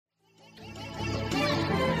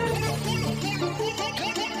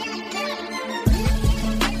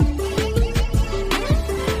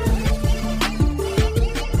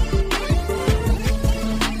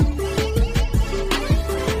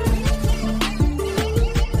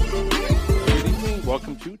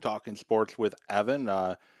Talking Sports with Evan.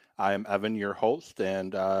 I am Evan, your host,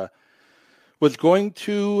 and was going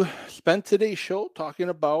to spend today's show talking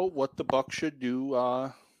about what the Bucks should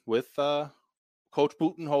do with Coach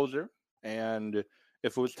Budenholzer, and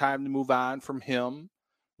if it was time to move on from him.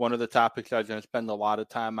 One of the topics I was going to spend a lot of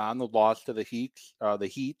time on, the loss to the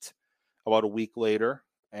Heat about a week later,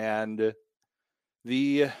 and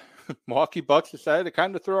the Milwaukee Bucks decided to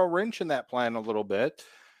kind of throw a wrench in that plan a little bit.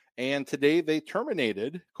 And today they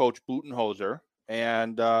terminated Coach Budenholzer,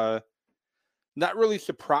 and not really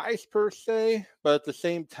surprised per se, but at the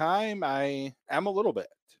same time, I am a little bit.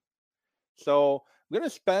 So I'm going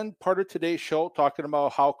to spend part of today's show talking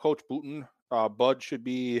about how Coach Bud should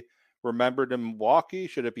be remembered in Milwaukee.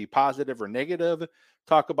 Should it be positive or negative?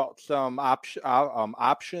 Talk about some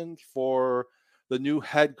options for the new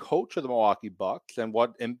head coach of the Milwaukee Bucks and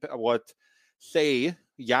what say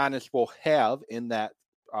Giannis will have in that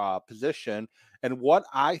position, and what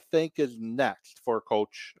I think is next for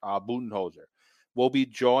Coach Budenholzer. We'll be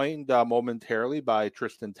joined momentarily by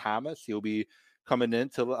Tristan Thomas. He'll be coming in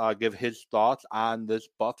to give his thoughts on this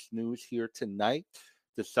Bucks news here tonight,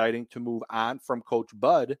 deciding to move on from Coach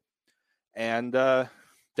Bud, and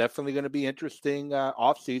definitely going to be interesting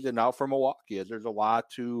offseason now for Milwaukee, as there's a lot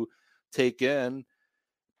to take in.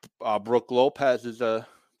 Brook Lopez is a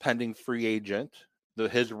pending free agent.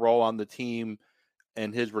 His role on the team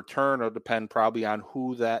and his return will depend probably on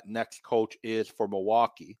who that next coach is for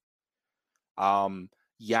Milwaukee.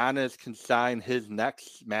 Giannis can sign his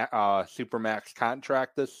next Supermax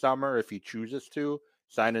contract this summer if he chooses to,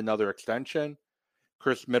 sign another extension.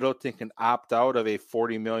 Chris Middleton can opt out of a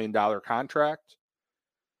 $40 million contract.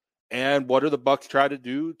 And what do the Bucks try to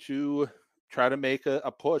do to try to make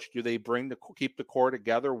a push? Do they keep the core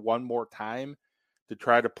together one more time to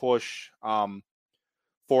try to push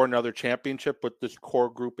for another championship with this core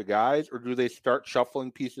group of guys, or do they start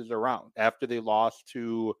shuffling pieces around? After they lost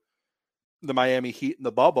to the Miami Heat in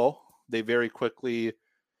the bubble, they very quickly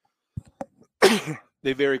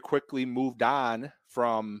moved on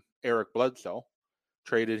from Eric Bledsoe,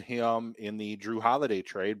 traded him in the Drew Holiday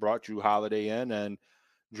trade, brought Drew Holiday in, and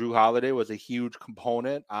Drew Holiday was a huge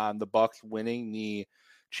component on the Bucks winning the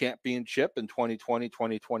championship in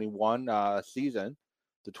 2020-2021 season,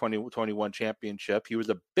 the 2021 championship. He was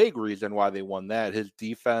a big reason why they won that. His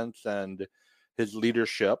defense and his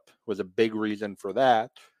leadership was a big reason for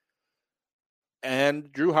that.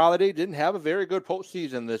 And Drew Holiday didn't have a very good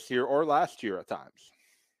postseason this year or last year at times.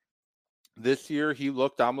 This year, he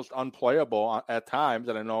looked almost unplayable at times,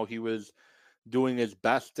 and I know he was doing his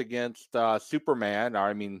best against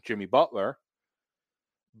Jimmy Butler,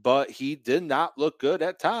 but he did not look good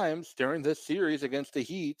at times during this series against the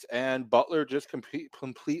Heat, and Butler just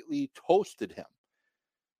completely toasted him.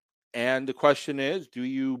 And the question is, do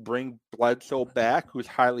you bring Bledsoe back, who's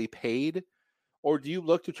highly paid, or do you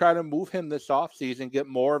look to try to move him this offseason, get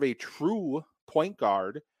more of a true point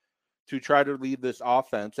guard to try to lead this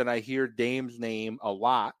offense? And I hear Dame's name a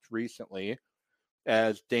lot recently,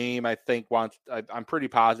 as Dame, I think, I'm pretty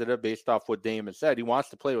positive based off what Dame has said, he wants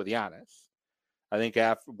to play with Giannis. I think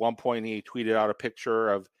at one point he tweeted out a picture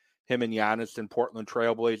of him and Giannis in Portland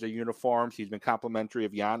Trailblazer uniforms. He's been complimentary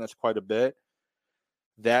of Giannis quite a bit.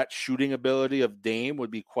 That shooting ability of Dame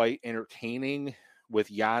would be quite entertaining with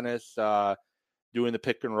Giannis doing the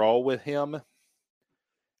pick and roll with him.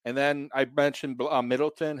 And then I mentioned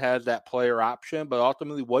Middleton has that player option, but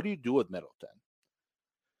ultimately, what do you do with Middleton?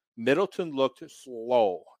 Middleton looked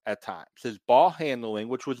slow at times. His ball handling,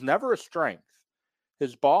 which was never a strength,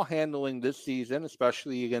 his ball handling this season,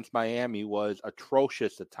 especially against Miami, was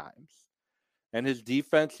atrocious at times. And his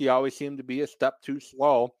defense, he always seemed to be a step too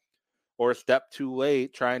slow or a step too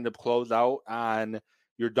late trying to close out on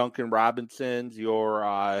your Duncan Robinsons,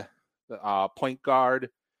 your point guard.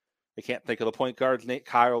 I can't think of the point guard's name,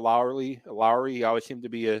 Kyle Lowry. He always seemed to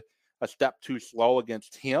be a step too slow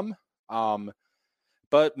against him.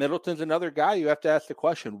 But Middleton's another guy you have to ask the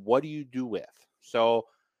question, what do you do with? So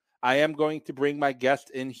I am going to bring my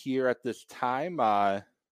guest in here at this time.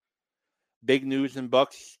 Big news in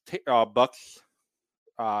Bucks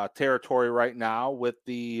territory right now with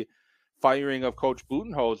the firing of Coach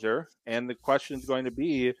Budenholzer. And the question is going to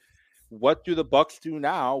be, what do the Bucks do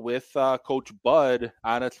now with Coach Bud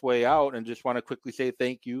on its way out? And just want to quickly say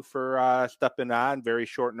thank you for stepping on very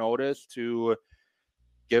short notice to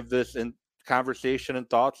give this conversation and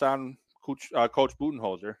thoughts on Coach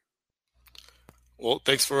Budenholzer. Well,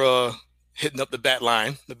 thanks for hitting up the bat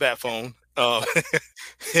phone.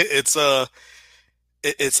 It's a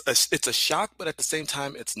shock, but at the same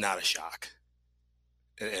time, it's not a shock.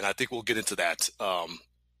 And I think we'll get into that a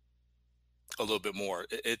little bit more.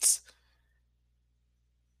 It's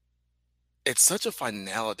it's such a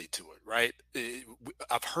finality to it, right?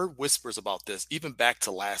 I've heard whispers about this even back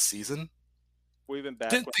to last season. Well, Didn't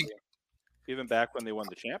think, even back when they won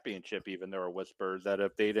the championship, even there were whispers that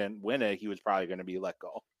if they didn't win it, he was probably going to be let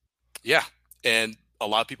go. yeah. And a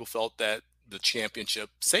lot of people felt that the championship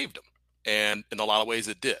saved him. And in a lot of ways,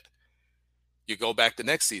 it did. You go back the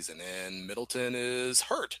next season, and Middleton is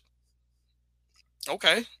hurt.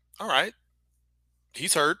 Okay, all right.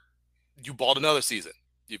 He's hurt. You bought another season.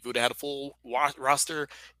 If you would have had a full roster,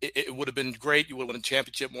 it would have been great. You would have won a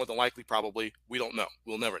championship more than likely, probably. We don't know.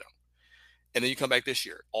 We'll never know. And then you come back this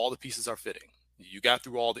year. All the pieces are fitting. You got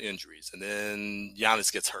through all the injuries. And then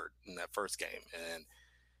Giannis gets hurt in that first game. And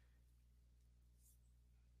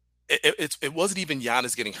it wasn't even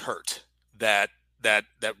Giannis getting hurt that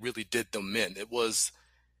really did them in. It was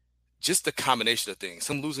just the combination of things.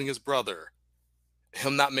 Him losing his brother,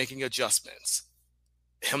 him not making adjustments,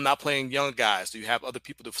 him not playing young guys. So you have other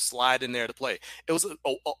people to slide in there to play. It was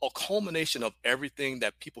a culmination of everything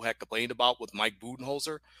that people had complained about with Mike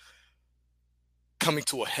Budenholzer coming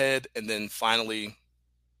to a head and then finally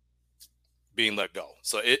being let go.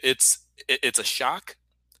 So it's a shock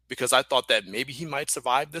because I thought that maybe he might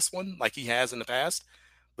survive this one like he has in the past.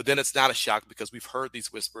 But then it's not a shock because we've heard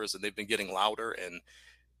these whispers and they've been getting louder and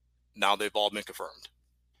now they've all been confirmed.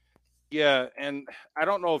 Yeah, and I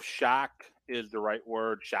don't know if shock is the right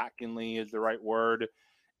word. Shockingly is the right word.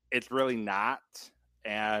 It's really not.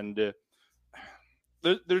 And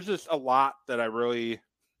there's just a lot that I really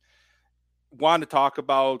want to talk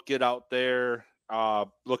about, get out there.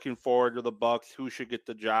 Looking forward to the Bucks, who should get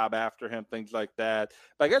the job after him, things like that.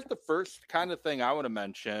 But I guess the first kind of thing I want to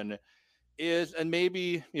mention is, and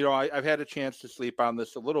maybe, I've had a chance to sleep on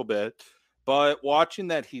this a little bit, but watching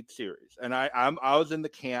that Heat series, and I was in the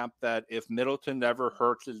camp that if Middleton never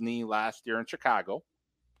hurts his knee last year in Chicago,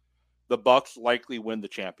 the Bucks likely win the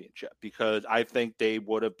championship because I think they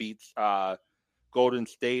would have beat Golden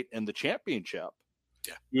State in the championship.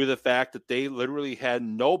 Yeah. Due to the fact that they literally had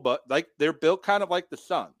like they're built kind of like the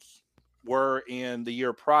Suns were in the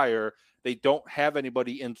year prior. They don't have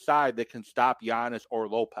anybody inside that can stop Giannis or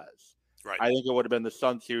Lopez. Right. I think it would have been the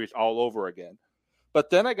Sun series all over again. But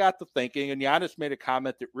then I got to thinking, and Giannis made a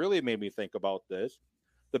comment that really made me think about this.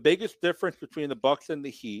 The biggest difference between the Bucks and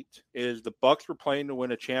the Heat is the Bucks were playing to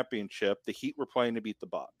win a championship. The Heat were playing to beat the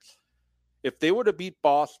Bucks. If they would have beat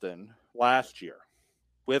Boston last year,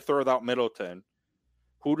 with or without Middleton,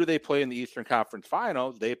 who do they play in the Eastern Conference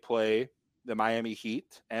Finals? They play the Miami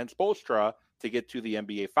Heat and Spoelstra to get to the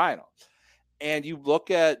NBA Finals. And you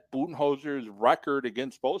look at Budenholzer's record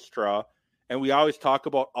against Spoelstra, and we always talk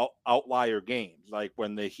about outlier games, like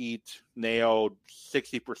when the Heat nailed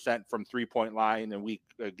 60% from three-point line in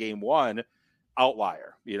game one,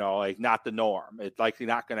 outlier, like not the norm. It's likely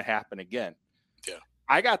not going to happen again. Yeah.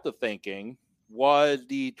 I got to thinking, was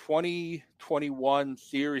the 2021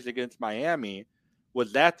 series against Miami,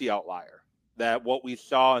 was that the outlier? That what we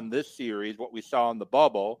saw in this series, what we saw in the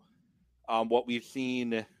bubble, what we've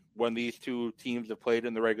seen when these two teams have played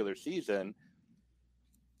in the regular season,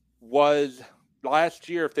 was last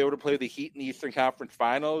year, if they would have played the Heat in the Eastern Conference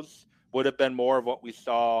Finals, would have been more of what we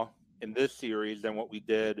saw in this series than what we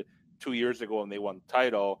did 2 years ago when they won the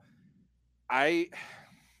title. I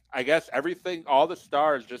guess all the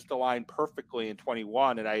stars just aligned perfectly in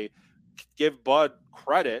 21, and I give Bud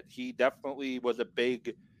credit. He definitely was a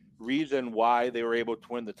big reason why they were able to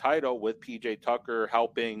win the title with PJ Tucker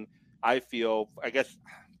helping, I feel, I guess,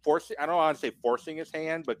 I don't want to say forcing his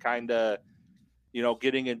hand, but kind of,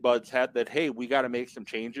 getting in Bud's head that, hey, we got to make some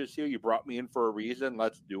changes here. You brought me in for a reason.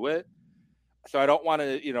 Let's do it. So I don't want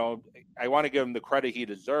to, I want to give him the credit he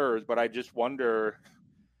deserves, but I just wonder,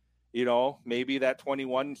 maybe that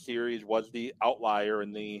 21 series was the outlier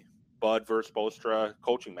in the Bud versus Spoelstra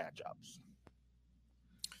coaching matchups.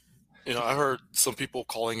 I heard some people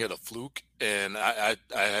calling it a fluke, and I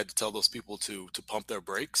had to tell those people to pump their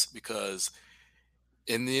brakes because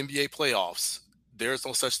in the NBA playoffs, there's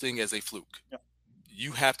no such thing as a fluke. Yeah.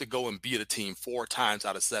 You have to go and beat a team 4 times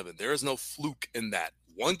out of 7. There is no fluke in that.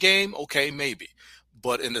 One game, okay, maybe.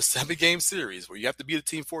 But in the 7-game series where you have to beat a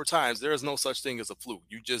team 4 times, there is no such thing as a fluke.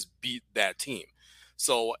 You just beat that team.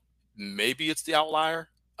 So maybe it's the outlier.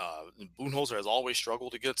 Budenholzer has always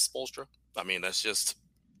struggled against Spoelstra. I mean, that's just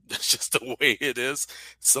the way it is.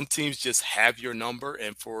 Some teams just have your number,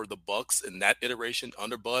 and for the Bucks in that iteration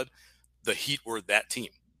under Bud, the Heat were that team.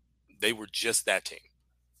 They were just that team.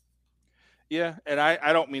 Yeah, and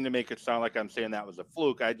I don't mean to make it sound like I'm saying that was a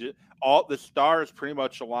fluke. All the stars pretty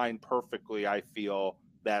much aligned perfectly, I feel,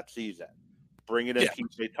 that season. Bringing in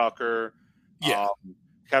PJ Tucker,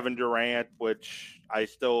 Kevin Durant, which I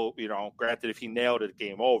still, granted, if he nailed it,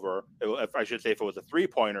 game over. If I should say, if it was a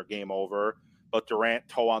 3-pointer, game over. But Durant,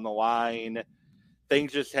 toe on the line,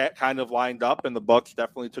 things just kind of lined up, and the Bucks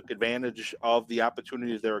definitely took advantage of the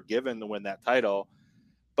opportunities they were given to win that title.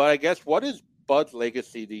 But I guess, what is Bud's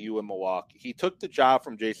legacy to you in Milwaukee? He took the job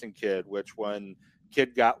from Jason Kidd, which when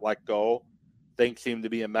Kidd got let go, things seemed to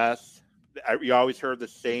be a mess. You always heard the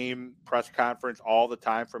same press conference all the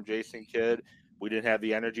time from Jason Kidd. We didn't have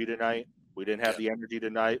the energy tonight. We didn't have the energy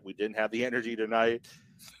tonight. We didn't have the energy tonight.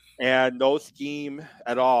 And no scheme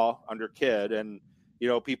at all under Kidd. And,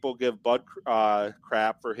 people give Bud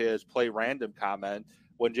crap for his play random comment.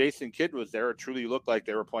 When Jason Kidd was there, it truly looked like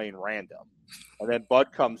they were playing random. And then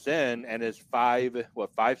Bud comes in, and his 5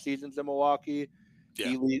 seasons in Milwaukee,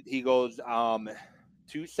 he goes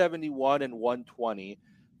 271 and 120,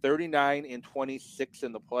 39 and 26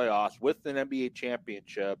 in the playoffs with an NBA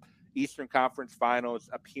championship, Eastern Conference Finals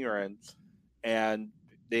appearance, and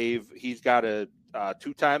he's got a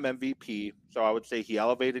 2-time MVP. So I would say he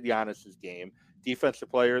elevated Giannis's game. Defensive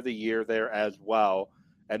Player of the Year there as well.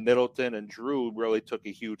 And Middleton and Drew really took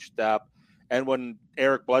a huge step. And when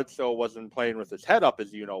Eric Bledsoe wasn't playing with his head up,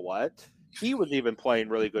 as you know what, he was even playing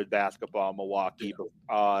really good basketball in Milwaukee.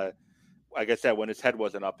 But, like I said, when his head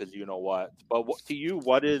wasn't up, as you know what. But to you,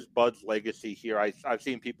 what is Bud's legacy here? I've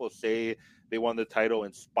seen people say they won the title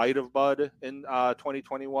in spite of Bud in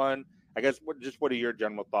 2021. I guess, what are your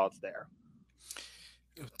general thoughts there?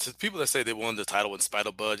 To people that say they won the title in spite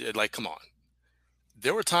of Bud, come on.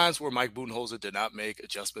 There were times where Mike Budenholzer did not make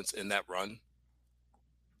adjustments in that run.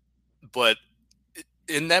 But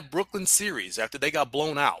in that Brooklyn series, after they got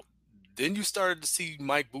blown out, then you started to see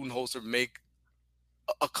Mike Budenholzer make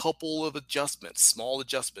a couple of adjustments, small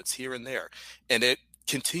adjustments here and there. And it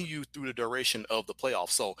continued through the duration of the playoffs.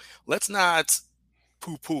 So let's not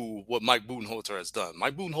poo-poo what Mike Budenholzer has done.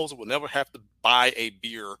 Mike Budenholzer will never have to buy a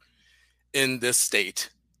beer in this state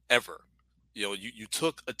ever. You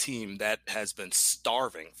took a team that has been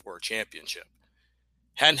starving for a championship,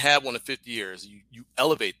 hadn't had one in 50 years. You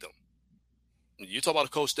elevate them. You talk about a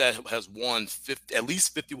coach that has won at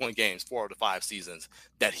least 51 games, 4 out of 5 seasons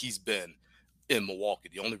that he's been in Milwaukee.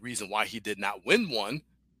 The only reason why he did not win one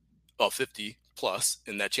of 50 plus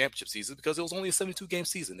in that championship season because it was only a 72-game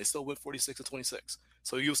season. They still went 46-26.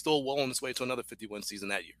 So he was still well on his way to another 51 season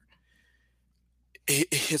that year.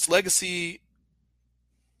 His legacy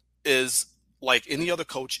is like any other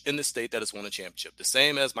coach in the state that has won a championship, the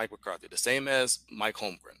same as Mike McCarthy, the same as Mike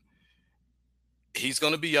Holmgren. He's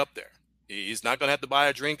going to be up there. He's not going to have to buy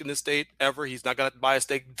a drink in the state ever. He's not going to have to buy a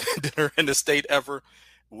steak dinner in the state ever.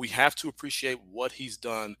 We have to appreciate what he's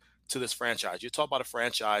done to this franchise. You talk about a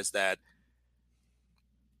franchise that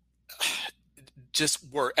just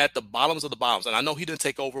were at the bottoms of the bottoms. And I know he didn't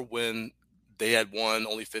take over when they had won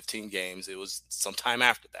only 15 games. It was sometime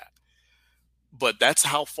after that. But that's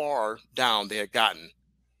how far down they had gotten.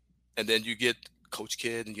 And then you get Coach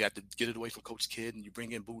Kidd, and you have to get it away from Coach Kidd, and you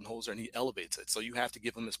bring in Budenholzer, and he elevates it. So you have to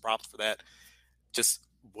give him his props for that. Just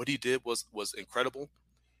what he did was incredible.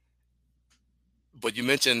 But you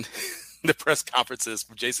mentioned the press conferences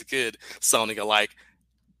from Jason Kidd sounding alike.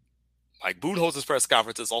 Like Budenholzer's press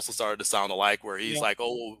conferences also started to sound alike, where he's like,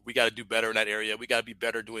 "Oh, we got to do better in that area. We got to be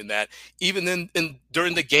better doing that." Even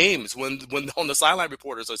during the games, when on the sideline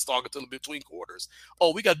reporters are talking to him between quarters,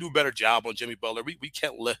 "Oh, we got to do a better job on Jimmy Butler. We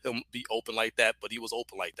can't let him be open like that." But he was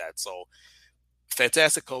open like that. So,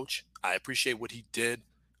 fantastic coach. I appreciate what he did.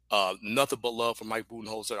 Nothing but love for Mike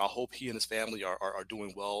Budenholzer. I hope he and his family are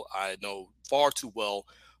doing well. I know far too well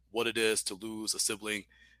what it is to lose a sibling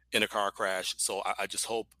in a car crash. So I just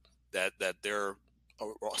hope that they're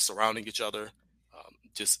surrounding each other,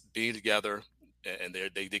 just being together, and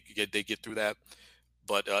they get through that.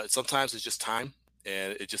 But sometimes it's just time,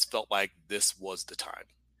 and it just felt like this was the time.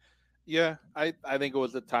 Yeah, I think it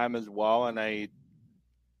was the time as well, and I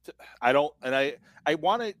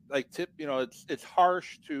want to tip. It's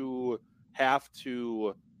harsh to have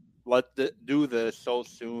to do this so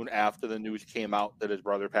soon after the news came out that his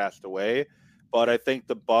brother passed away. But I think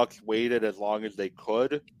the Bucks waited as long as they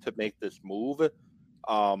could to make this move.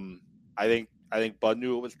 I think Bud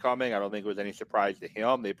knew it was coming. I don't think it was any surprise to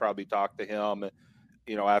him. They probably talked to him,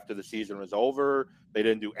 after the season was over. They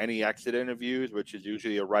didn't do any exit interviews, which is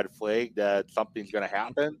usually a red flag that something's going to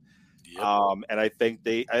happen. Yep. And I think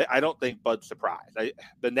I don't think Bud's surprised.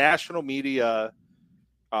 The national media,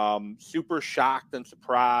 super shocked and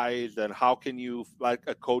surprised, and how can you let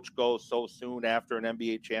a coach go so soon after an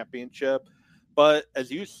NBA championship? But as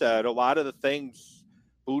you said, a lot of the things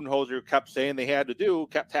Budenholzer kept saying they had to do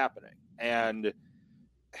kept happening. And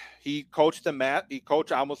he coached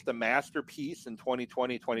almost a masterpiece in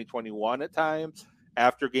 2020, 2021 at times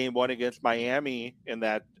after game one against Miami in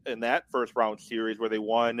that first round series where they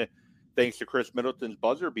won thanks to Chris Middleton's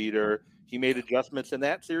buzzer beater. He made adjustments in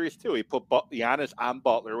that series too. He put Giannis on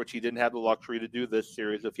Butler, which he didn't have the luxury to do this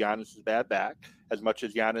series with Giannis' bad back. As much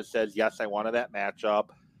as Giannis says, yes, I wanted that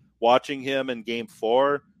matchup. Watching him in game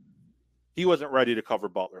four, he wasn't ready to cover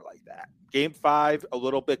Butler like that. Game five, a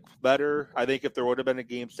little bit better. I think if there would have been a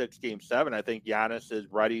game six, game seven, I think Giannis is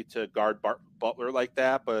ready to guard Butler like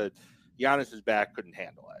that, but Giannis's back couldn't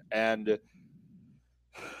handle it. And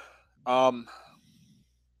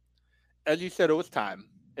as you said, it was time.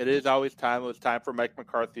 It is always time. It was time for Mike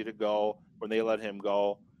McCarthy to go when they let him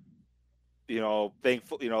go.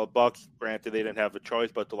 Thankfully, Bucks, granted, they didn't have a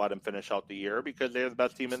choice but to let him finish out the year because they're the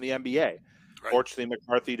best team in the NBA. Right. Fortunately,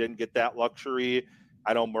 McCarthy didn't get that luxury.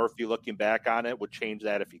 I know Murphy, looking back on it, would change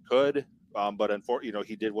that if he could. But unfortunately,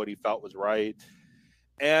 he did what he felt was right.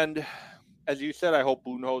 And as you said, I hope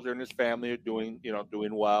Budenholzer and his family are doing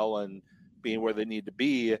well and being where they need to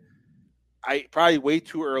be. I probably way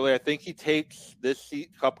too early. I think he takes this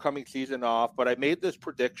upcoming season off, but I made this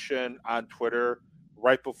prediction on Twitter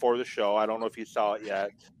right before the show. I don't know if you saw it yet.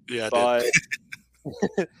 Yeah, but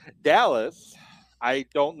Dallas, I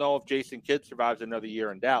don't know if Jason Kidd survives another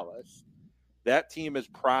year in Dallas. That team is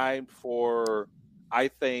primed for, I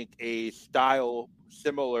think, a style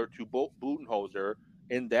similar to Budenholzer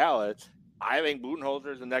in Dallas. I think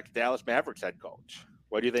Budenholzer is the next Dallas Mavericks head coach.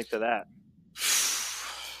 What do you think to that?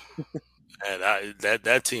 And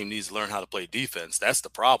that team needs to learn how to play defense. That's the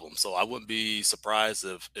problem. So I wouldn't be surprised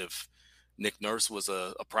if Nick Nurse was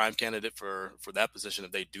a prime candidate for that position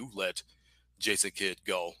if they do let Jason Kidd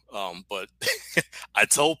go. But I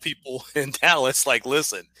told people in Dallas, like,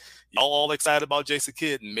 listen, y'all all excited about Jason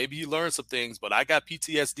Kidd, and maybe you learned some things, but I got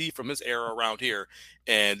PTSD from his era around here,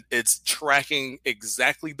 and it's tracking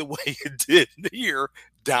exactly the way it did here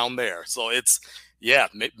down there. So it's, yeah,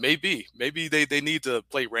 maybe they need to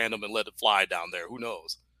play random and let it fly down there. Who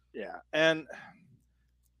knows? Yeah. And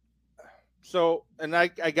so, and I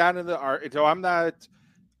got into the art. So I'm not,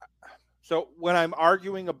 so when I'm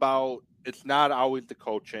arguing about, it's not always the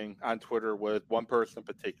coaching on Twitter with one person in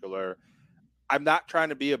particular, I'm not trying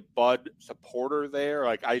to be a Bud supporter there.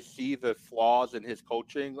 Like, I see the flaws in his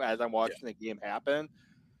coaching as I'm watching the game happen,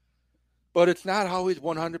 but it's not always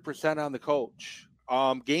 100% on the coach.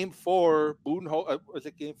 Game four,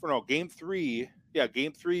 Game three. Yeah,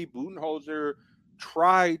 game three, Budenholzer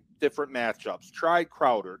tried different matchups, tried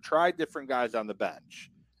Crowder, tried different guys on the bench,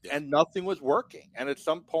 and nothing was working. And at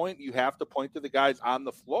some point, you have to point to the guys on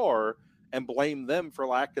the floor and blame them for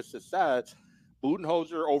lack of success.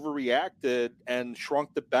 Budenholzer overreacted and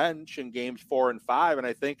shrunk the bench in games 4 and 5. And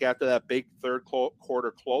I think after that big third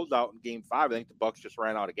quarter closeout in game 5, I think the Bucks just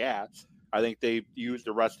ran out of gas. I think they used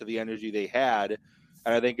the rest of the energy they had.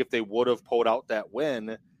 And I think if they would have pulled out that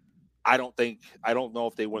win, I don't know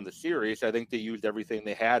if they win the series. I think they used everything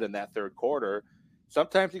they had in that third quarter.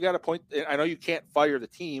 Sometimes you got to point. I know you can't fire the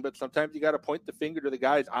team, but sometimes you got to point the finger to the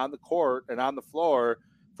guys on the court and on the floor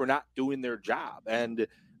for not doing their job. And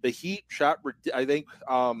the Heat shot, I think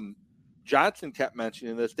Johnson kept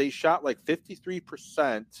mentioning this, they shot like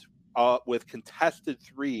 53% with contested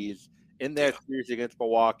threes in that series against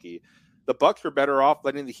Milwaukee. The Bucks were better off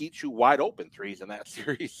letting the Heat shoot wide open threes in that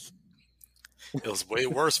series. It was way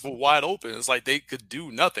worse for wide open. It's like they could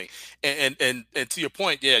do nothing. And to your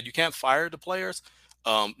point, yeah, you can't fire the players.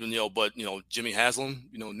 But Jimmy Haslam,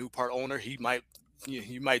 new part owner, he might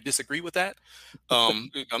disagree with that.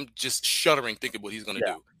 I'm just shuddering thinking what he's going to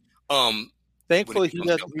do. Thankfully, he's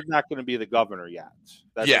not going to be the governor yet.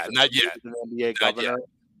 Not yet. An NBA governor.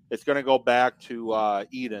 It's going to go back to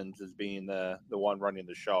Edens as being the one running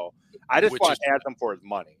the show. I just want Haslam for his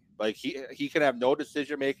money. Like, he can have no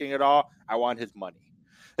decision making at all. I want his money.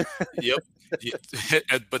 Yep.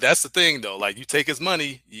 But that's the thing, though. Like, you take his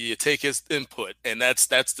money, you take his input, and that's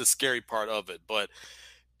the scary part of it. But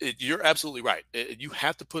you're absolutely right. You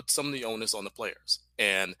have to put some of the onus on the players.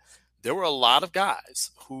 And there were a lot of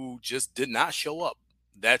guys who just did not show up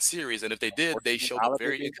that series. And if they did, they showed up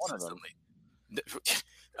very inconsistently.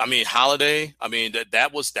 I mean, Holiday,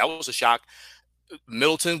 that was a shock.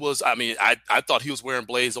 Middleton was, I thought he was wearing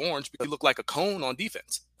blaze orange because he looked like a cone on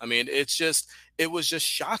defense. It was just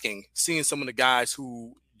shocking seeing some of the guys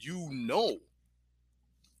who,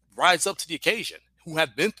 rise up to the occasion, who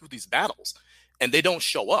have been through these battles, and they don't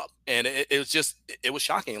show up. And it was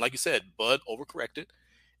shocking. Like you said, Bud overcorrected,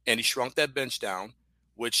 and he shrunk that bench down,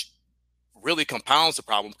 which really compounds the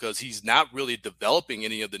problem because he's not really developing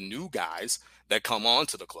any of the new guys that come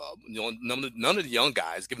onto the club. None of the young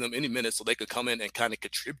guys, giving them any minutes so they could come in and kind of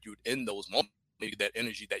contribute in those moments. Maybe that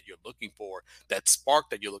energy that you're looking for, that spark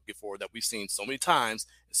that you're looking for, that we've seen so many times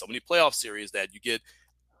in so many playoff series, that you get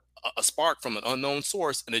a spark from an unknown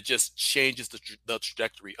source and it just changes the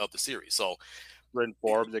trajectory of the series. So Bryn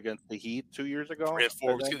Forbes against the Heat 2 years ago. Bryn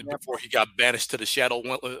Forbes, before he got banished to the shadow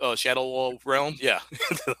realm, yeah,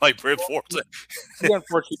 like Bryn Forbes. He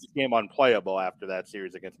unfortunately became unplayable after that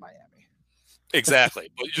series against Miami. Exactly,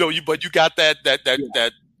 but you got that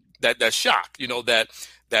shock,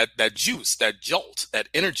 that juice, that jolt, that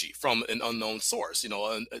energy from an unknown source,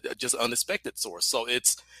 just an unexpected source. So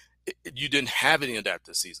you didn't have any of that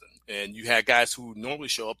this season, and you had guys who normally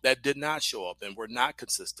show up that did not show up and were not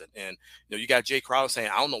consistent. And you got Jay Crowder saying,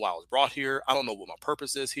 "I don't know why I was brought here. I don't know what my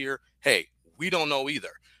purpose is here." Hey, we don't know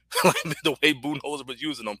either. The way Budenholzer was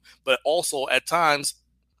using them, but also at times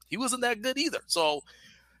he wasn't that good either. So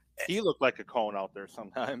he looked like a cone out there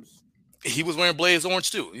sometimes. He was wearing Blaze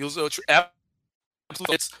Orange too. He was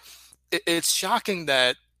it's shocking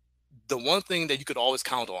that the one thing that you could always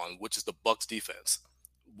count on, which is the Bucks defense,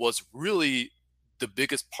 was really the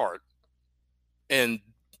biggest part in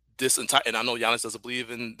this entire. And I know Giannis doesn't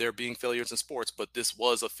believe in there being failures in sports, but this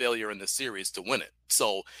was a failure in this series to win it.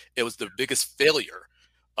 So it was the biggest failure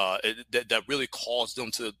that really caused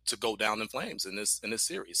them to go down in flames in this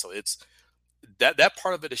series. So it's that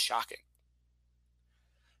part of it is shocking.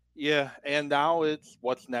 Yeah, and now it's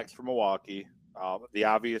what's next for Milwaukee. The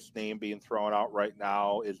obvious name being thrown out right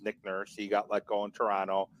now is Nick Nurse. He got let go in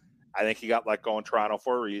Toronto. I think he got let go in Toronto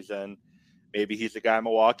for a reason. Maybe he's the guy in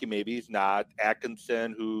Milwaukee. Maybe he's not.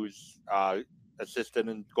 Atkinson, who's assistant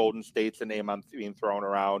in Golden State's the name I'm being thrown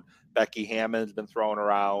around. Becky Hammond's been thrown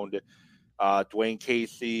around. Dwayne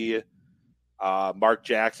Casey. Mark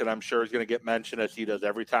Jackson, I'm sure, is going to get mentioned, as he does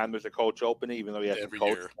every time there's a coach opening, even though he hasn't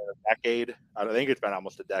coached in a decade. I think it's been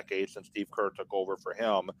almost a decade since Steve Kerr took over for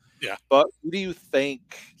him. Yeah. But who do you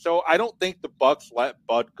think? So I don't think the Bucks let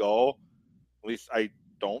Bud go. At least I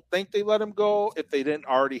don't think they let him go if they didn't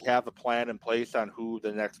already have a plan in place on who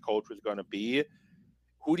the next coach was going to be.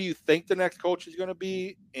 Who do you think the next coach is going to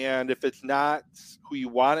be? And if it's not who you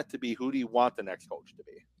want it to be, who do you want the next coach to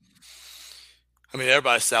be? I mean,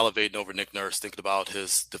 everybody's salivating over Nick Nurse, thinking about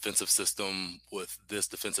his defensive system with this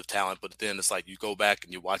defensive talent. But then it's like you go back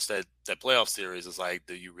and you watch that playoff series. It's like,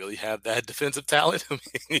 do you really have that defensive talent? I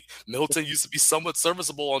mean, Middleton used to be somewhat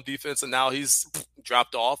serviceable on defense, and now he's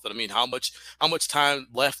dropped off. And I mean, how much time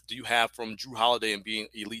left do you have from Jrue Holiday and being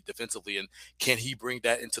elite defensively? And can he bring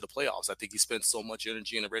that into the playoffs? I think he spent so much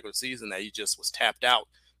energy in the regular season that he just was tapped out.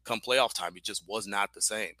 Come playoff time, he just was not the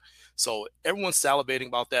same. So everyone's salivating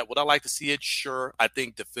about that. Would I like to see it? Sure. I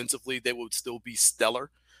think defensively they would still be stellar.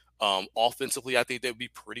 Offensively, I think they would be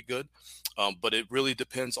pretty good. But it really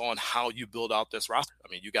depends on how you build out this roster. I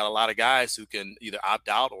mean, you got a lot of guys who can either opt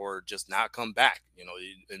out or just not come back,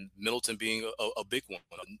 and Middleton being a big one,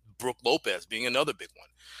 Brook Lopez being another big one.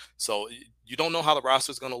 So you don't know how the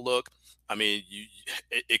roster is going to look. I mean,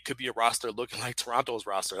 it could be a roster looking like Toronto's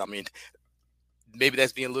roster. I mean, maybe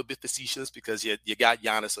that's being a little bit facetious because you got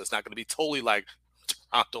Giannis, so it's not going to be totally like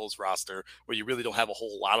Toronto's roster where you really don't have a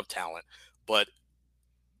whole lot of talent, but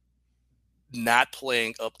not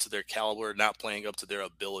playing up to their caliber, not playing up to their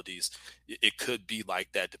abilities. It could be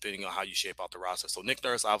like that depending on how you shape out the roster. So Nick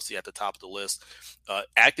Nurse, obviously at the top of the list.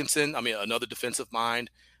 Atkinson, I mean, another defensive mind,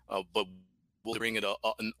 but we'll bring in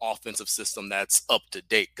an offensive system that's up to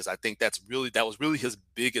date, because I think that was really his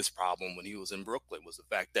biggest problem when he was in Brooklyn, was the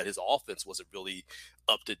fact that his offense wasn't really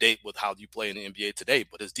up to date with how you play in the NBA today,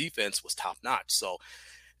 but his defense was top notch. So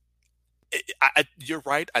you're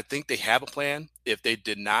right. I think they have a plan. If they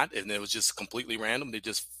did not, and it was just completely random, they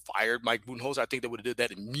just fired Mike Budenholzer, I think they would have did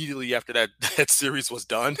that immediately after that series was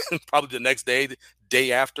done, probably the next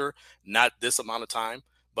day after, not this amount of time.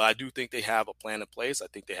 But I do think they have a plan in place. I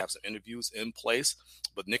think they have some interviews in place.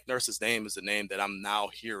 But Nick Nurse's name is the name that I'm now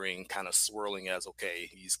hearing kind of swirling as, okay,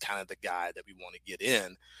 he's kind of the guy that we want to get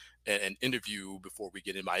in and interview before we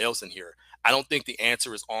get anybody else in here. I don't think the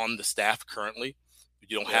answer is on the staff currently.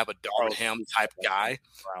 You don't have a Darvin Ham type guy.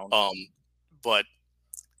 But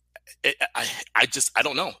I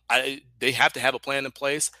don't know. They have to have a plan in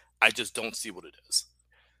place. I just don't see what it is.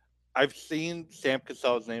 I've seen Sam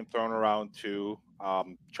Cassell's name thrown around too.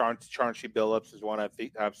 Chauncey Billups is one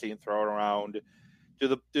I've seen thrown around.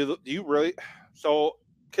 Do you really? So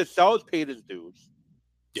Cassell has paid his dues.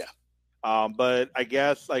 Yeah. But I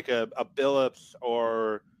guess like a Billups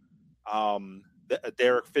or a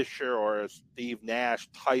Derek Fisher or a Steve Nash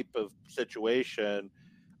type of situation,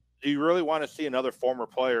 do you really want to see another former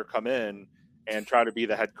player come in and try to be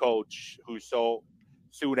the head coach who's so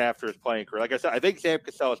soon after his playing career. Like I said, I think Sam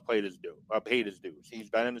Cassell has paid his dues. He's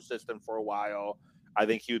been in the system for a while. I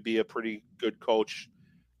think he would be a pretty good coach,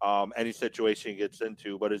 any situation he gets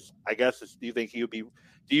into. But do you think he would be?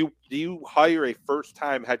 Do you hire a first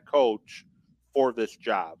time head coach for this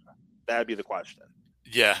job? That'd be the question.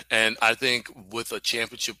 Yeah, and I think with a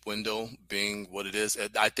championship window being what it is,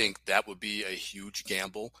 I think that would be a huge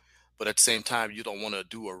gamble. But at the same time, you don't want to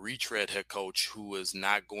do a retread head coach who is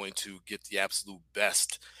not going to get the absolute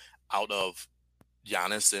best out of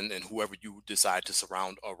Giannis and whoever you decide to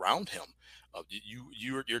surround around him.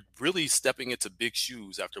 You're really stepping into big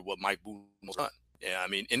shoes after what Mike Budenholzer's done. Yeah, I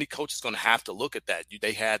mean, any coach is going to have to look at that.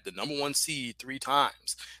 They had the number one seed 3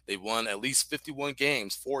 times. They won at least 51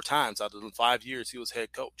 games 4 times out of the 5 years he was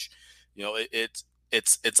head coach. You know,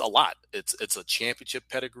 it's a lot. It's a championship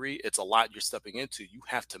pedigree. It's a lot you're stepping into. You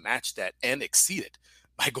have to match that and exceed it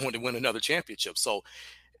by going to win another championship. So,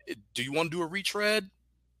 do you want to do a retread?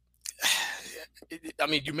 I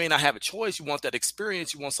mean, you may not have a choice. You want that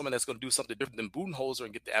experience. You want someone that's going to do something different than Budenholzer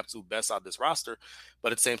and get the absolute best out of this roster.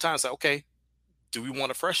 But at the same time, it's like, okay, do we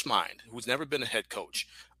want a fresh mind who's never been a head coach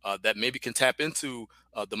that maybe can tap into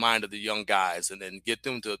the mind of the young guys and then get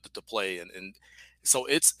them to play? And so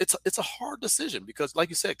it's a hard decision because, like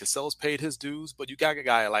you said, Cassell's paid his dues, but you got a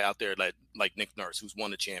guy out there like Nick Nurse who's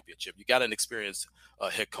won a championship. You got an experienced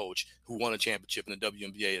head coach who won a championship in the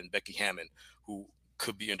WNBA and Becky Hammon who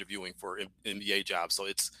could be interviewing for NBA jobs. So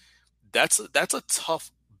that's a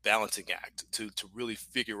tough balancing act to really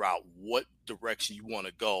figure out what direction you want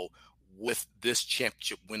to go with this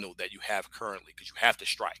championship window that you have currently, because you have to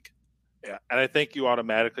strike. Yeah, and I think you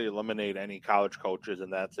automatically eliminate any college coaches in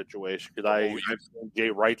that situation because I've seen Jay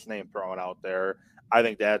Wright's name thrown out there. I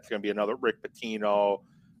think that's going to be another Rick Pitino,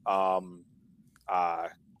 John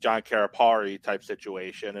Calipari type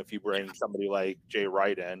situation if you bring somebody like Jay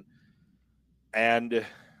Wright in. And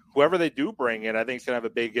whoever they do bring in, I think it's going to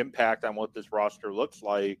have a big impact on what this roster looks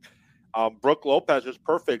like. Brook Lopez is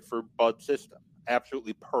perfect for Bud's system.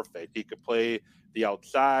 Absolutely perfect. He could play the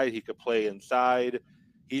outside. He could play inside.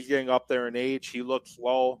 He's getting up there in age. He looks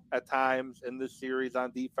slow at times in this series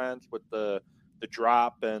on defense with the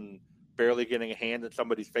drop and barely getting a hand in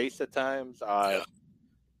somebody's face at times.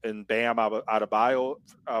 And Bam Adebayo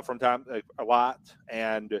from time a lot.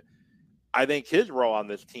 And I think his role on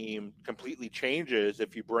this team completely changes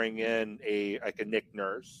if you bring in a Nick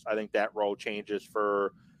Nurse. I think that role changes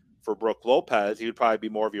for Brook Lopez. He would probably be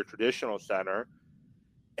more of your traditional center.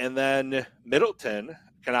 And then Middleton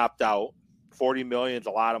can opt out. $40 million is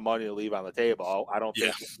a lot of money to leave on the table. I don't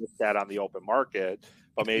think he gets that on the open market,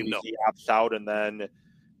 but maybe he opts out and then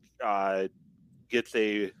gets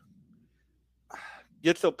paid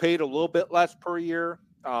a little bit less per year.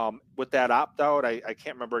 With that opt out, I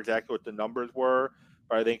can't remember exactly what the numbers were,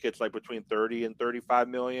 but I think it's like between 30 and 35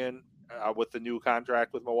 million with the new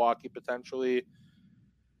contract with Milwaukee potentially.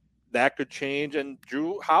 That could change, and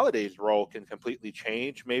Drew Holiday's role can completely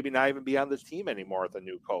change. Maybe not even be on this team anymore with a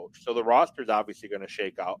new coach. So the roster is obviously going to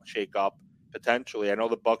shake up potentially. I know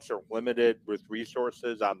the Bucks are limited with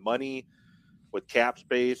resources on money, with cap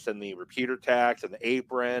space and the repeater tax and the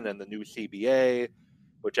apron and the new CBA,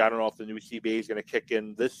 which I don't know if the new CBA is going to kick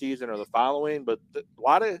in this season or the following. But a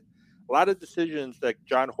lot of decisions that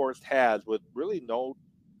John Horst has with really no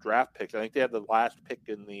draft picks. I think they had the last pick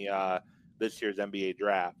in the this year's NBA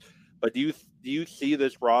draft. But do you see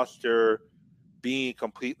this roster being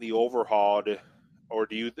completely overhauled, or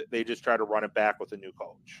do they just try to run it back with a new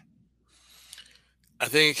coach? I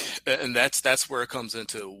think, and that's where it comes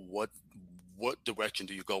into what direction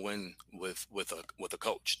do you go in with a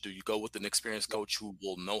coach? Do you go with an experienced coach who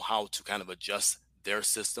will know how to kind of adjust their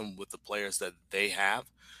system with the players that they have?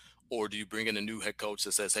 Or do you bring in a new head coach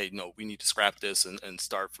that says, hey, no, we need to scrap this and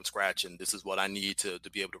start from scratch, and this is what I need to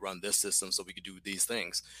be able to run this system so we can do these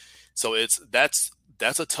things? So that's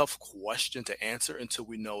a tough question to answer until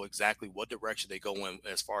we know exactly what direction they go in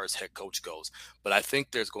as far as head coach goes. But I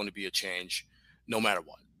think there's going to be a change no matter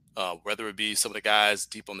what, whether it be some of the guys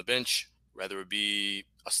deep on the bench, whether it be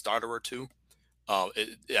a starter or two.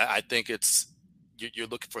 I think you're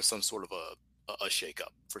looking for some sort of a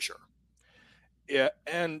shakeup for sure. Yeah,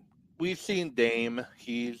 and we've seen Dame.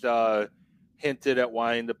 He's hinted at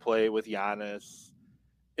wanting to play with Giannis.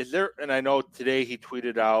 And I know today he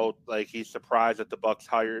tweeted out like he's surprised that the Bucks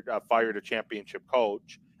fired a championship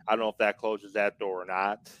coach. I don't know if that closes that door or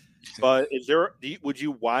not. But would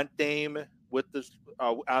you want Dame with this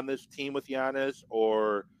on this team with Giannis,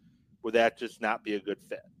 or would that just not be a good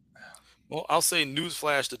fit? Well, I'll say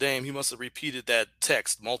newsflash to Dame. He must have repeated that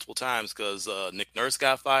text multiple times because Nick Nurse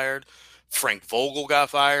got fired. Frank Vogel got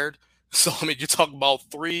fired. So, I mean, you're talking about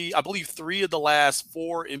three of the last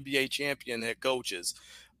four NBA champion head coaches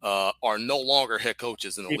are no longer head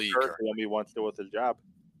coaches in the Steve league Kerr's currently. the only one still with his job.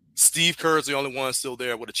 Steve Kerr is the only one still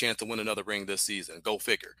there with a chance to win another ring this season. Go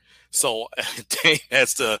figure. So Dame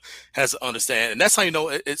has to understand, and that's how you know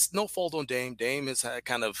it's no fault on Dame. Dame has had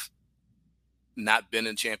kind of not been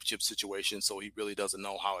in championship situations, so he really doesn't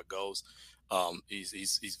know how it goes.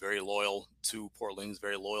 He's very loyal to Portland. He's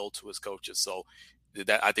very loyal to his coaches. So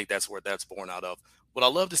that I think that's where that's born out of. Would I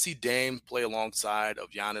love to see Dame play alongside of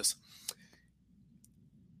Giannis?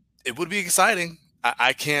 It would be exciting.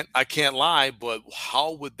 I can't lie, but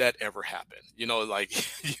how would that ever happen? You know, like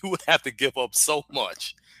you would have to give up so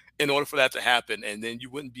much in order for that to happen, and then you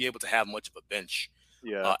wouldn't be able to have much of a bench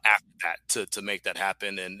Yeah. after that to make that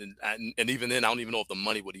happen. And even then, I don't even know if the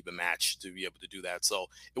money would even match to be able to do that. So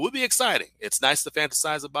it would be exciting. It's nice to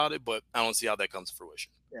fantasize about it, but I don't see how that comes to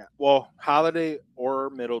fruition. Yeah. Well, Holiday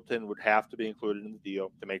or Middleton would have to be included in the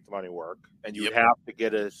deal to make the money work, and you would Yep. have to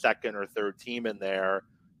get a second or third team in there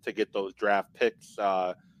to get those draft picks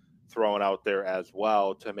thrown out there as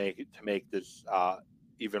well to make this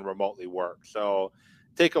even remotely work. So,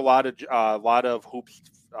 take a lot of hoops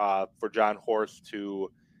for John Horst to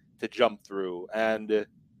jump through, and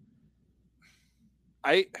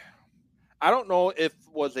I I don't know if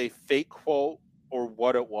it was a fake quote or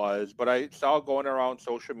what it was, but I saw going around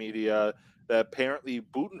social media that apparently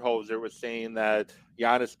Budenholzer was saying that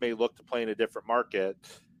Giannis may look to play in a different market.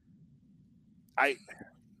 I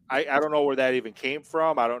I don't know where that even came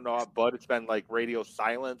from. I don't know, but it's been like radio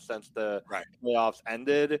silence since the Right. playoffs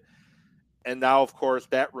ended. And now, of course,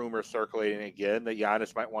 that rumor circulating again that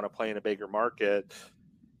Giannis might want to play in a bigger market.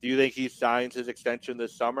 Do you think he signs his extension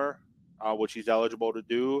this summer, which he's eligible to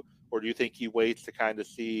do, or do you think he waits to kind of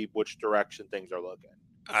see which direction things are looking?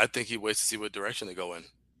 I think he waits to see what direction they go in.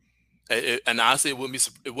 And honestly, it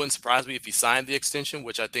wouldn't surprise me if he signed the extension,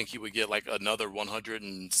 which I think he would get like another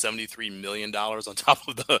 $173 million on top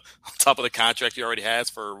of the contract he already has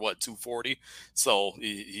for what 240. So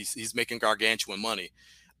he's making gargantuan money.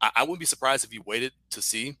 I wouldn't be surprised if he waited to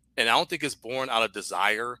see, and I don't think it's born out of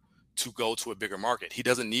desire to go to a bigger market. He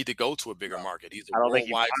doesn't need to go to a bigger market. He's a I don't think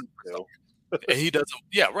he worldwide wants superstar. to. And he doesn't.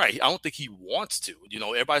 Yeah, right. I don't think he wants to. You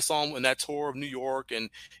know, everybody saw him in that tour of New York, and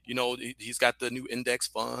he's got the new index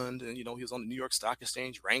fund, and he was on the New York Stock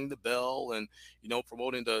Exchange, rang the bell, and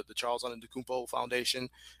promoting the Charles Antetokounmpo Foundation,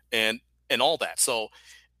 and all that. So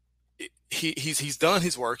he's done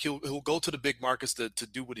his work. He'll go to the big markets to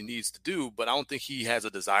do what he needs to do, but I don't think he has a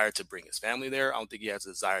desire to bring his family there. I don't think he has a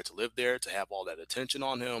desire to live there, to have all that attention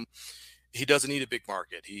on him. He doesn't need a big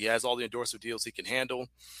market. He has all the endorsement deals he can handle.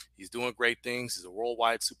 He's doing great things. He's a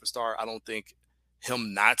worldwide superstar. I don't think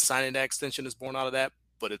him not signing that extension is born out of that,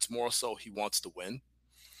 but it's more so he wants to win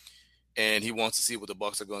and he wants to see what the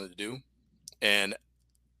Bucks are going to do. And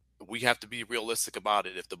we have to be realistic about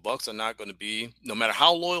it. If the Bucks are not going to be, no matter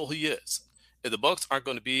how loyal he is, if the Bucks aren't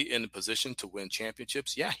going to be in a position to win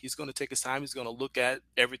championships, yeah, he's going to take his time. He's going to look at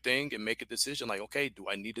everything and make a decision like, okay, do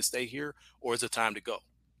I need to stay here or is it time to go?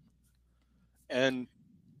 And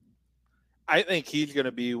I think he's going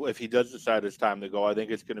to be, if he does decide it's time to go, I think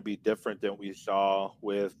it's going to be different than we saw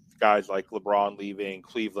with guys like LeBron leaving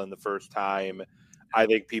Cleveland the first time. I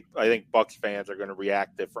think Bucks fans are going to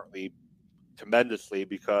react differently tremendously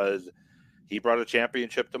because he brought a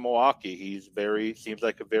championship to Milwaukee. Seems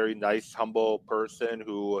like a very nice, humble person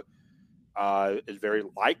who is very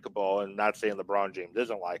likable. And not saying LeBron James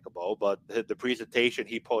isn't likable, but the presentation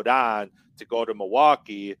he put on to go to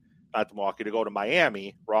Milwaukee, not to Milwaukee, to go to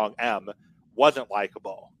Miami, wrong M, wasn't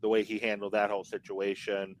likable. The way he handled that whole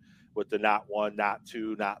situation with the not one, not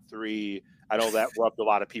two, not three. I know that rubbed a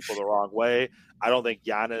lot of people the wrong way. I don't think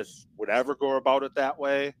Giannis would ever go about it that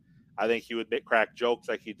way. I think he would crack jokes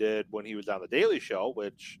like he did when he was on the Daily Show,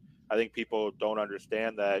 which I think people don't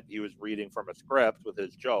understand that he was reading from a script with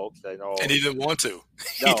his jokes. I know, And he didn't want to.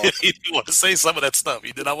 No. He didn't want to say some of that stuff.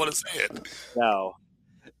 He did not want to say it. No.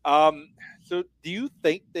 So do you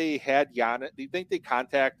think they had Giannis? Do you think they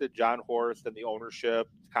contacted John Horst and the ownership,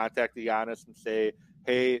 contacted Giannis and say,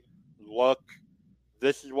 hey, look,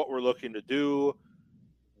 this is what we're looking to do.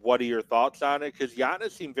 What are your thoughts on it? Because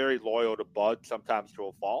Giannis seemed very loyal to Bud, sometimes to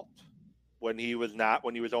a fault. When he was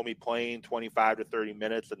only playing 25 to 30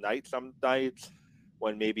 minutes a night some nights,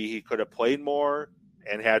 when maybe he could have played more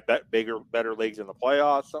and had better legs in the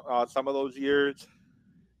playoffs some of those years.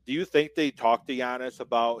 Do you think they talked to Giannis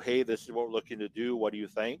about, hey, this is what we're looking to do? What do you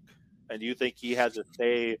think? And do you think he has a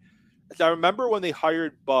say? I remember when they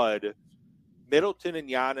hired Bud, Middleton and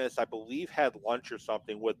Giannis, I believe, had lunch or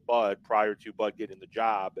something with Bud prior to Bud getting the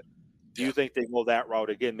job. Do you think they go that route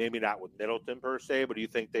again? Maybe not with Middleton per se, but do you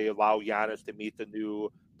think they allow Giannis to meet the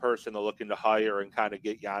new person they're looking to hire and kind of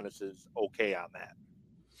get Giannis's okay on that?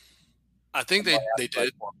 I think they Like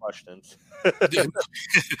did. more questions.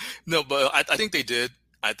 No, but I think they did.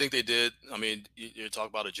 I think they did. I mean, you're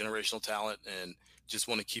talking about a generational talent and just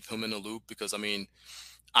want to keep him in the loop because, I mean,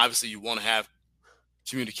 obviously you want to have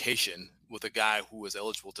communication with a guy who is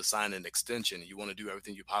eligible to sign an extension. You want to do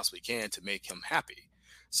everything you possibly can to make him happy.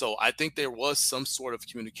 So I think there was some sort of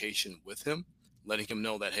communication with him, letting him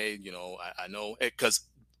know that, hey, I know because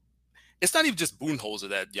it's not even just Budenholzer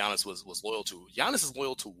that Giannis was loyal to. Giannis is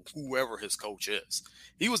loyal to whoever his coach is.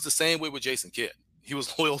 He was the same way with Jason Kidd. He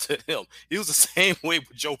was loyal to him. He was the same way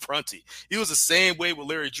with Joe Prunty. He was the same way with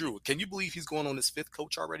Larry Drew. Can you believe he's going on his fifth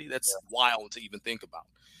coach already? That's wild to even think about.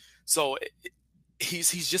 So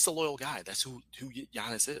he's just a loyal guy. That's who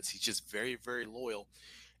Giannis is. He's just very, very loyal.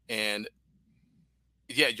 And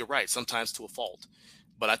yeah, you're right. Sometimes to a fault.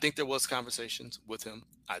 But I think there was conversations with him.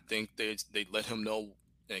 I think they let him know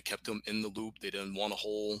and kept him in the loop. They didn't want a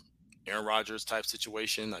whole Aaron Rodgers type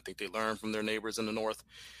situation. I think they learned from their neighbors in the North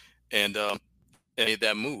and made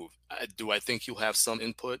that move. Do I think he'll have some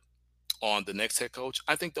input on the next head coach?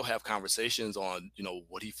 I think they'll have conversations on,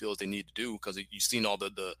 what he feels they need to do because you've seen all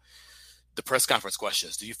the press conference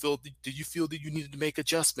questions. Did you feel that you needed to make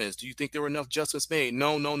adjustments? Do you think there were enough adjustments made?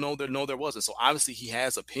 No, there wasn't. So obviously he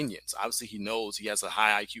has opinions. Obviously he knows he has a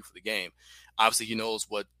high IQ for the game. Obviously he knows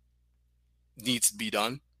what needs to be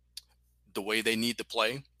done, the way they need to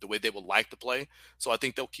play, the way they would like to play. So I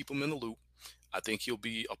think they'll keep him in the loop. I think he'll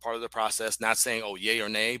be a part of the process, not saying, oh, yay or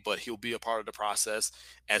nay, but he'll be a part of the process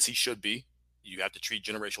as he should be. You have to treat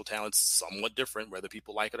generational talents somewhat different, whether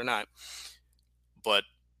people like it or not. But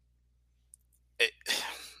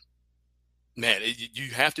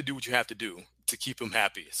you have to do what you have to do to keep him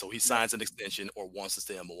happy. So he signs an extension or wants to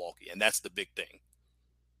stay in Milwaukee. And that's the big thing.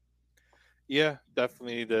 Yeah,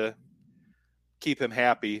 definitely need to keep him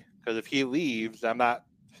happy because if he leaves,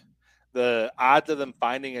 the odds of them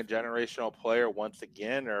finding a generational player once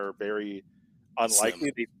again are very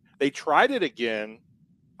unlikely. They tried it again,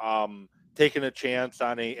 taking a chance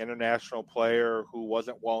on a international player who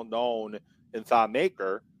wasn't well known in Thon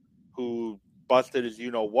Maker, who busted as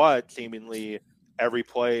seemingly every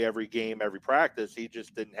play, every game, every practice. He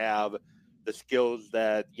just didn't have the skills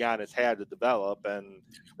that Giannis had to develop, and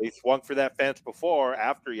they swung for that fence before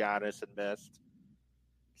after Giannis had missed.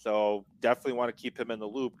 So definitely want to keep him in the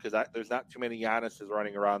loop because there's not too many Giannis's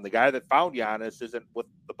running around. The guy that found Giannis isn't with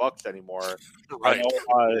the Bucks anymore. Right. I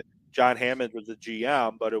know John Hammond was the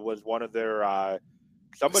GM, but it was one of their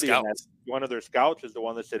one of their scouts is the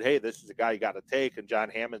one that said, "Hey, this is a guy you got to take." And John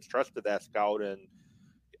Hammond's trusted that scout, and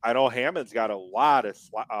I know Hammond's got a lot of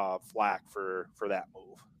flack for that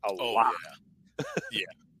move. A lot. Yeah.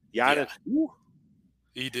 Giannis. Yeah.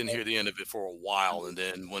 He didn't hear the end of it for a while, and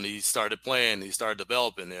then when he started playing, he started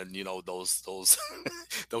developing, and those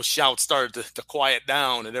those shouts started to quiet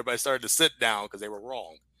down, and everybody started to sit down because they were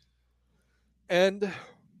wrong. And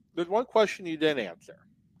there's one question you didn't answer.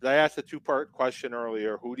 I asked a two-part question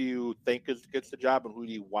earlier. Who do you think gets the job, and who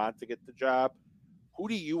do you want to get the job? Who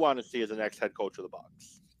do you want to see as the next head coach of the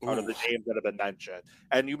Bucks? Out of the names that have been mentioned,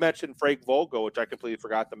 and you mentioned Frank Vogel, which I completely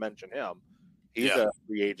forgot to mention him. He's a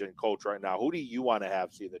free agent coach right now. Who do you want to have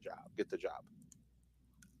get the job?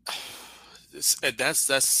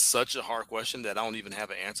 That's such a hard question that I don't even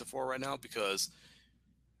have an answer for right now because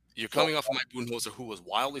you're coming off of Mike Budenholzer, who was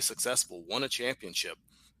wildly successful, won a championship,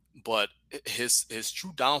 but his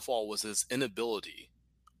true downfall was his inability,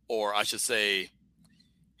 or I should say,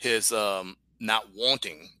 his not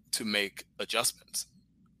wanting to make adjustments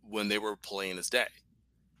when they were playing his day.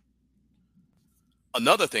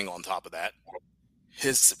 Another thing on top of that,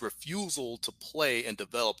 his refusal to play and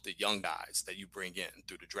develop the young guys that you bring in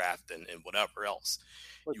through the draft and whatever else.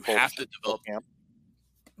 You have to develop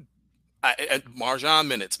MarJon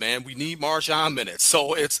minutes, man. We need MarJon minutes.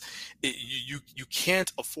 So you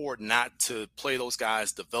can't afford not to play those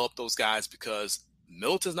guys, develop those guys because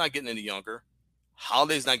Middleton's not getting any younger.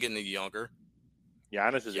 Holiday's not getting any younger.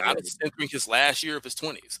 Giannis is entering his last year of his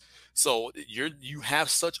 20s. So you have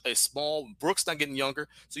such a small – Brooks not getting younger,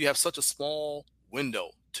 so you have such a small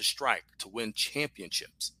window to strike to win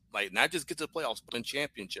championships. Like, not just get to the playoffs, but win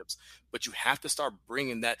championships. But you have to start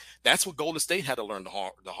bringing that – that's what Golden State had to learn the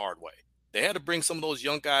hard way. They had to bring some of those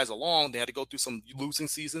young guys along. They had to go through some losing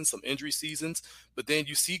seasons, some injury seasons. But then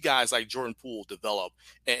you see guys like Jordan Poole develop,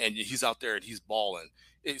 and he's out there and he's balling.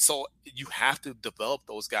 So you have to develop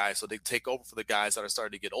those guys so they take over for the guys that are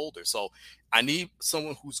starting to get older. So I need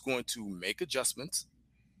someone who's going to make adjustments.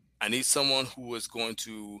 I need someone who is going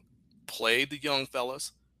to play the young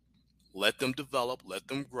fellas, let them develop, let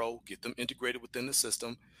them grow, get them integrated within the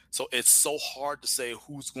system. So it's so hard to say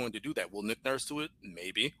who's going to do that. Will Nick Nurse do it?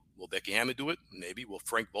 Maybe. Will Becky Hammond do it? Maybe. Will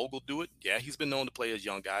Frank Vogel do it? Yeah, he's been known to play as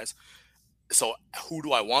young guys. So who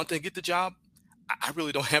do I want to get the job? I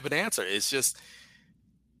really don't have an answer. It's just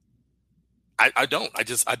I don't.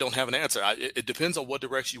 I don't have an answer. It depends on what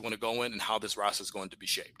direction you want to go in and how this roster is going to be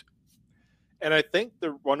shaped. And I think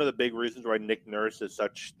one of the big reasons why Nick Nurse is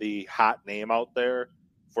such the hot name out there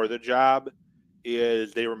for the job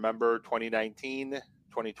is they remember 2019,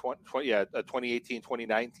 2018,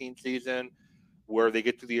 2019 season where they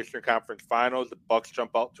get to the Eastern Conference Finals. The Bucks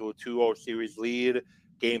jump out to a 2-0 series lead.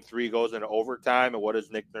 Game 3 goes into overtime. And what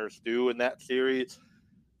does Nick Nurse do in that series?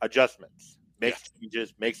 Adjustments. Makes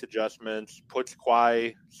changes, makes adjustments, puts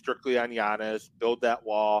Kawhi strictly on Giannis, build that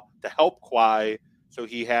wall to help Kawhi. So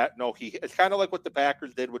it's kind of like what the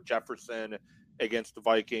Packers did with Jefferson against the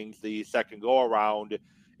Vikings the second go around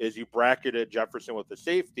is you bracketed Jefferson with the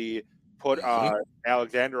safety, put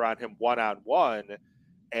Alexander on him one-on-one,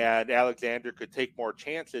 and Alexander could take more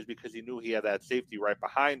chances because he knew he had that safety right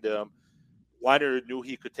behind him. Leonard knew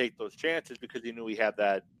he could take those chances because he knew he had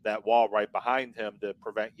that wall right behind him to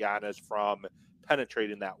prevent Giannis from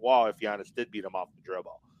penetrating that wall if Giannis did beat him off the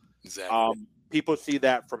dribble. Exactly. People see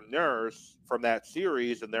that from Nurse from that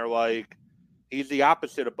series, and they're like, he's the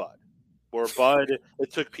opposite of Bud. Where Bud,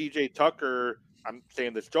 it took PJ Tucker, I'm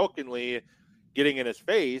saying this jokingly, getting in his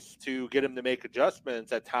face to get him to make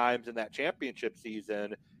adjustments at times in that championship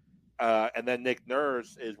season. And then Nick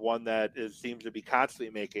Nurse is one that seems to be constantly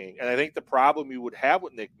making. And I think the problem you would have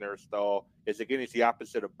with Nick Nurse, though, is, again, he's the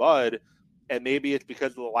opposite of Bud. And maybe it's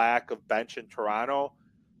because of the lack of bench in Toronto.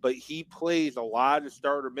 But he plays a lot of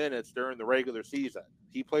starter minutes during the regular season.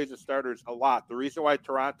 He plays the starters a lot. The reason why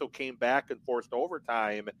Toronto came back and forced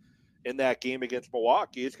overtime in that game against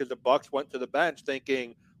Milwaukee is because the Bucks went to the bench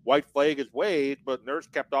thinking white flag is Wade, but Nurse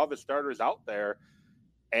kept all of his starters out there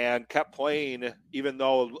and kept playing, even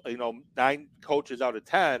though, 9 coaches out of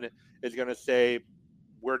 10 is going to say,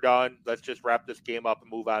 we're done. Let's just wrap this game up and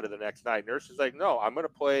move on to the next night. Nurse is like, no, I'm going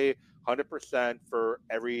to play 100% for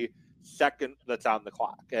every second that's on the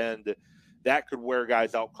clock. And that could wear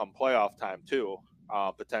guys out come playoff time too,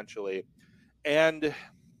 potentially. And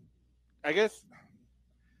I guess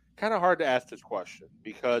kind of hard to ask this question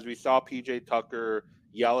because we saw PJ Tucker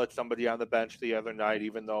yell at somebody on the bench the other night,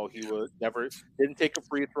 even though he didn't take a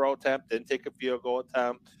free throw attempt, didn't take a field goal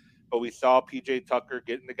attempt. But we saw PJ Tucker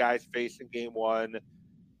get in the guy's face in game 1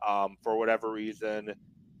 for whatever reason.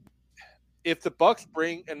 If the Bucks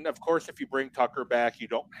and of course, if you bring Tucker back, you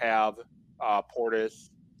don't have Portis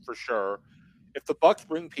for sure. If the Bucks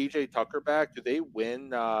bring PJ Tucker back, do they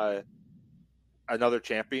win another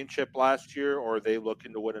championship last year, or are they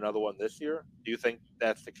looking to win another one this year? Do you think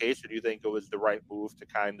that's the case, or do you think it was the right move to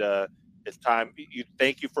kind of, it's time,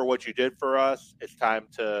 thank you for what you did for us, it's time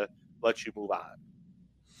to let you move on?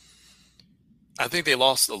 I think they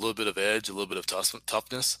lost a little bit of edge, a little bit of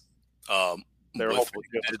toughness. They're hoping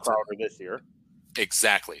to get Crowder this year.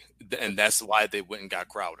 Exactly. And that's why they went and got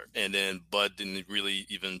Crowder. And then Bud didn't really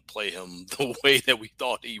even play him the way that we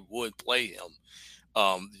thought he would play him.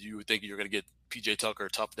 You would think you're going to get PJ Tucker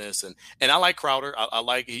toughness. And I like Crowder. I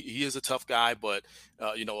like, he is a tough guy, but,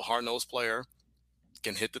 a hard-nosed player,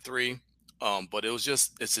 can hit the three. But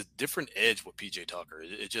it's a different edge with PJ Tucker.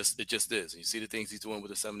 It just is. And you see the things he's doing with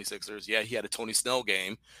the 76ers. Yeah, he had a Tony Snell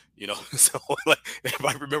game, so like, if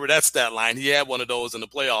I remember that stat line, he had one of those in the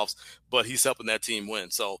playoffs, but he's helping that team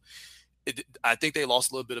win. So I think they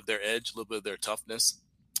lost a little bit of their edge, a little bit of their toughness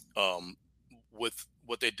with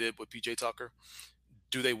what they did with PJ Tucker.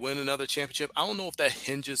 Do they win another championship? I don't know if that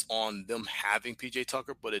hinges on them having PJ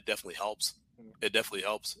Tucker, but it definitely helps. It definitely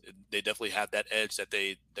helps. They definitely have that edge that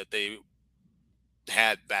they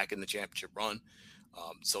had back in the championship run.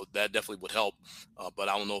 So that definitely would help. But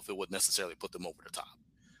I don't know if it would necessarily put them over the top.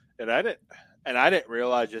 And I didn't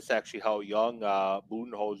realize just actually how young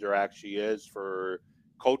Budenholzer actually is for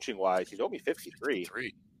coaching wise. He's only 53.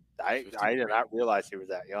 I did not realize he was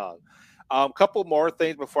that young. Couple more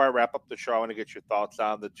things before I wrap up the show. I want to get your thoughts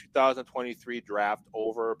on the 2023 draft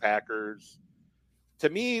over Packers. To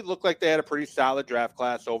me, looked like they had a pretty solid draft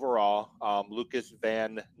class overall. Lucas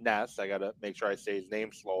Van Ness, I got to make sure I say his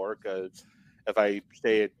name slower because if I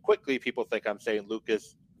say it quickly, people think I'm saying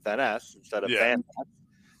Lucas Van Ness instead of Van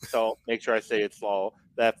Ness. So make sure I say it slow.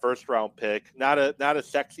 That first round pick, not a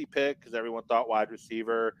sexy pick because everyone thought wide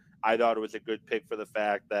receiver. I thought it was a good pick for the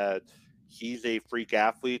fact that he's a freak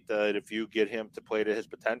athlete that if you get him to play to his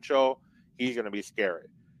potential, he's going to be scary.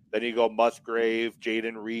 Then you go Musgrave,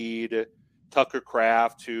 Jaden Reed, Tucker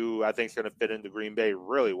Kraft, who I think is going to fit into Green Bay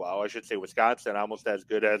really well. I should say Wisconsin, almost as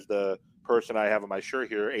good as the person I have on my shirt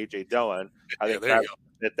here, A.J. Dillon. I think there you go.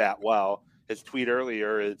 fit that well. His tweet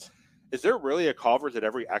earlier is there really a Culver's at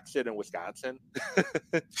every exit in Wisconsin?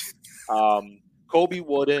 Colby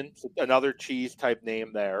Wooden, another cheese type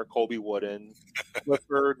name there. Colby Wooden,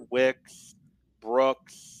 Clifford, Wicks,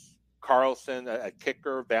 Brooks, Carlson, a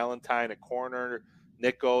kicker, Valentine, a corner,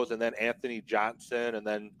 Nichols, and then Anthony Johnson, and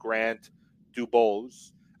then Grant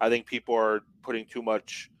Dubose. I think people are putting too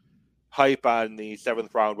much hype on the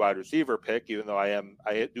 7th round wide receiver pick, even though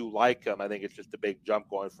I do like him. I think it's just a big jump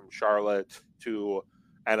going from Charlotte to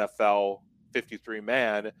NFL 53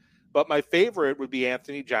 man. But my favorite would be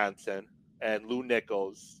Anthony Johnson and Lou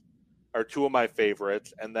Nichols are two of my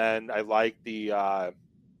favorites. And then I like the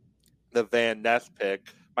Van Ness pick.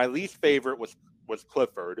 My least favorite was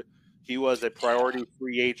Clifford. He was a priority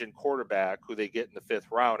free agent quarterback who they get in the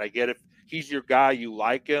 5th round. I get if he's your guy, you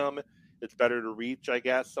like him. It's better to reach, I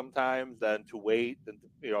guess, sometimes than to wait. And,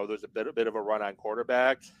 there's a bit of a run on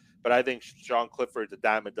quarterbacks. But I think Sean Clifford's a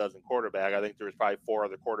dime a dozen quarterback. I think there's probably 4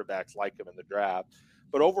 other quarterbacks like him in the draft.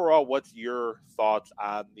 But overall, what's your thoughts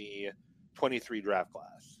on the 23 draft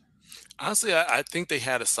class? Honestly, I think they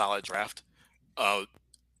had a solid draft. I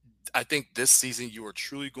think this season you are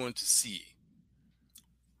truly going to see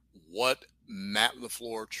what Matt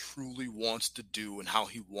LaFleur truly wants to do and how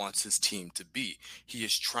he wants his team to be. He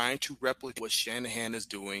is trying to replicate what Shanahan is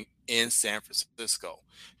doing in San Francisco.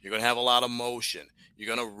 You're going to have a lot of motion.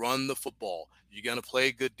 You're going to run the football. You're going to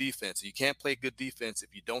play good defense. You can't play good defense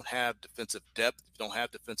if you don't have defensive depth, if you don't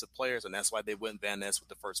have defensive players, and that's why they went Van Ness with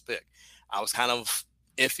the first pick. I was kind of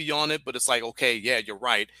iffy on it, but it's like, okay, yeah, you're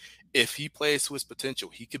right. If he plays to his potential,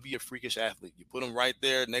 he could be a freakish athlete. You put him right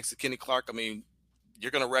there next to Kenny Clark. I mean,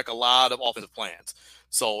 you're going to wreck a lot of offensive plans.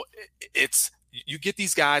 So you get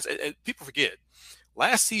these guys, and people forget,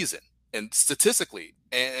 last season, and statistically,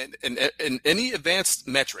 and in any advanced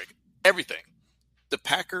metric, everything, the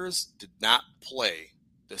Packers did not play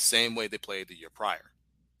the same way they played the year prior.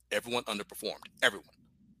 Everyone underperformed.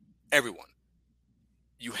 Everyone.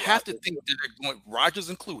 You have to think that they're going, Rodgers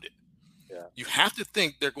included. Yeah. You have to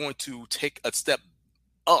think they're going to take a step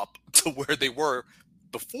up to where they were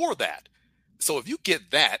before that. So if you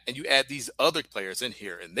get that and you add these other players in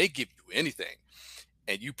here and they give you anything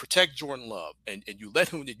and you protect Jordan Love and you let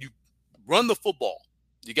him, you run the football.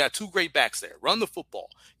 You got 2 great backs there. Run the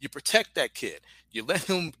football. You protect that kid. You let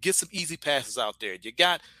him get some easy passes out there. You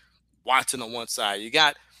got Watson on one side. You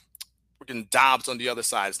got freaking Dobbs on the other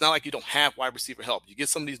side. It's not like you don't have wide receiver help. You get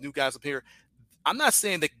some of these new guys up here. I'm not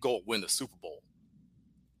saying they can go win the Super Bowl,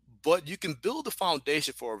 but you can build a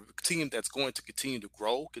foundation for a team that's going to continue to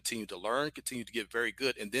grow, continue to learn, continue to get very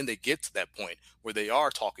good. And then they get to that point where they are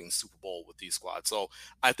talking Super Bowl with these squads. So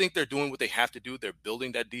I think they're doing what they have to do. They're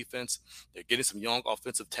building that defense. They're getting some young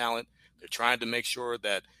offensive talent. They're trying to make sure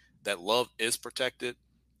that Love is protected.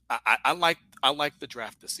 I like the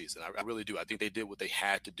draft this season. I really do. I think they did what they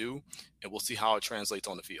had to do, and we'll see how it translates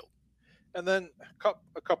on the field. And then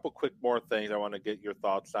a couple quick more things I want to get your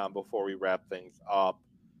thoughts on before we wrap things up.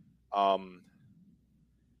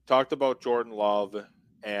 Talked about Jordan Love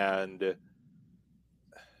and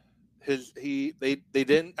they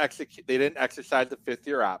didn't exercise the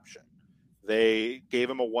 5th-year option. They gave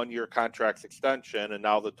him a 1-year contract extension, and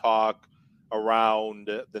now the talk around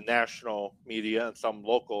the national media and some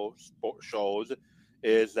local shows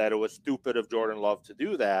is that it was stupid of Jordan Love to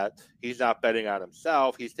do that. He's not betting on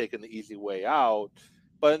himself. He's taking the easy way out.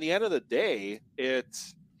 But in the end of the day, if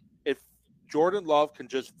Jordan Love can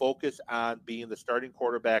just focus on being the starting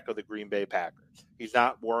quarterback of the Green Bay Packers, he's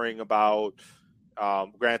not worrying about,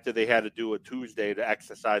 granted they had to do a Tuesday to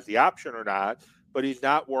exercise the option or not, but he's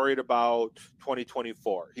not worried about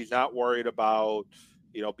 2024. He's not worried about,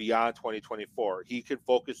 beyond 2024. He can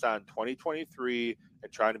focus on 2023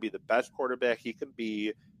 and trying to be the best quarterback he can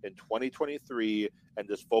be in 2023 and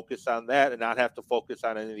just focus on that and not have to focus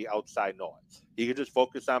on any of the outside noise. He can just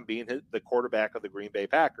focus on being the quarterback of the Green Bay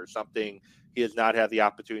Packers, something he has not had the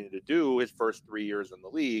opportunity to do his first 3 years in the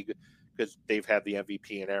league because they've had the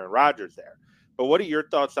MVP and Aaron Rodgers there. But what are your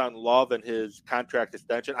thoughts on Love and his contract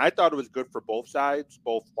extension? I thought it was good for both sides,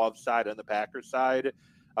 both Love's side and the Packers side.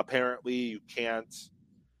 Apparently, you can't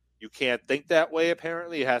think that way.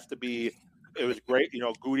 Apparently, it has to be. It was great.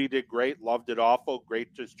 Goody did great. Love did awful. Great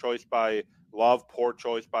choice by Love. Poor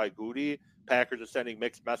choice by Goody. Packers are sending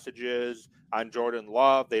mixed messages on Jordan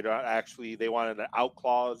Love. They wanted an out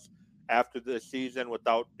clause after the season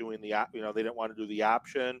without doing they didn't want to do the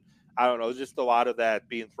option. I don't know. It's just a lot of that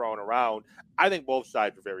being thrown around. I think both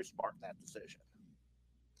sides were very smart in that decision.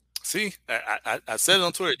 See, I said it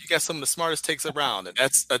on Twitter. You got some of the smartest takes around, and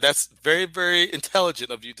that's very, very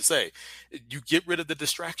intelligent of you to say. You get rid of the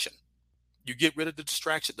distraction. You get rid of the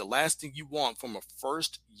distraction. The last thing you want from a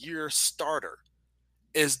first-year starter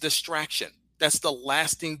is distraction. That's the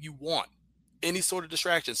last thing you want. Any sort of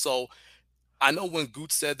distraction. So I know when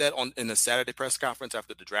Gooch said that in the Saturday press conference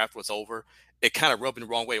after the draft was over, it kind of rubbed me the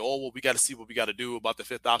wrong way. Oh, well, we got to see what we got to do about the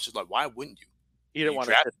fifth option. Like, why wouldn't you? He didn't You want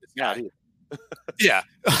to drafted sit this down guy. either. Yeah,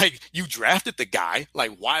 like you drafted the guy.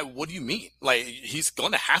 Like, why? What do you mean? Like, he's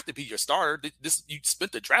going to have to be your starter. This you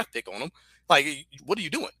spent the draft pick on him. Like, what are you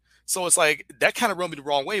doing? So it's like that kind of rubbed me the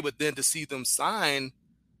wrong way. But then to see them sign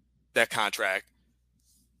that contract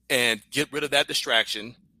and get rid of that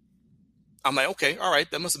distraction, I'm like, okay, all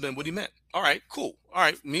right, that must have been what he meant. All right, cool. All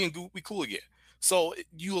right, me and Goot, we cool again. So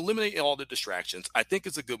you eliminate all the distractions. I think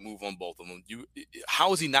it's a good move on both of them.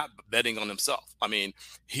 How is he not betting on himself? I mean,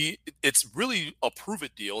 it's really a prove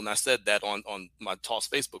it deal, and I said that on my Toss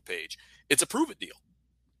Facebook page. It's a prove it deal.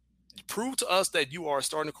 Prove to us that you are a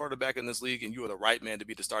starting quarterback in this league, and you are the right man to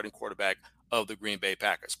be the starting quarterback of the Green Bay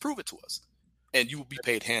Packers. Prove it to us, and you will be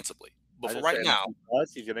paid handsomely. But for right now,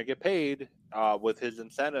 he's going to get paid with his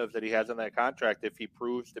incentives that he has in that contract. If he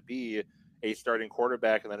proves to be a starting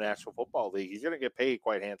quarterback in the National Football League, he's going to get paid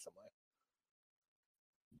quite handsomely.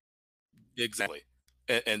 Exactly,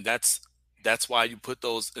 and that's why you put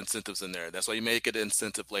those incentives in there. That's why you make it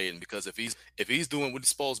incentive laden, because if he's doing what he's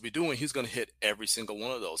supposed to be doing, he's going to hit every single one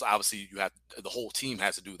of those. Obviously, the whole team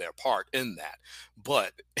has to do their part in that.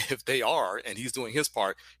 But if they are, and he's doing his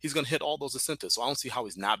part, he's going to hit all those incentives. So I don't see how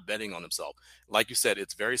he's not betting on himself. Like you said,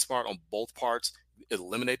 it's very smart on both parts.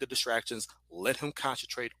 Eliminate the distractions. Let him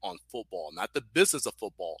concentrate on football, not the business of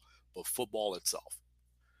football, but football itself.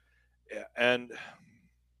 Yeah, and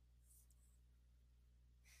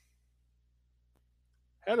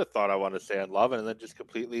I had a thought I wanted to say on Love, and then just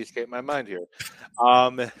completely escaped my mind here.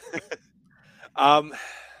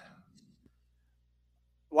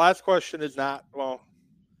 Last question is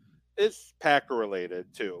it's Packer related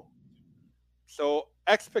too. So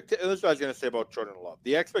this is what I was going to say about Jordan Love.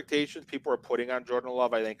 The expectations people are putting on Jordan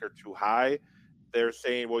Love, I think, are too high. They're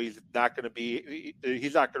saying, well, he's not going to be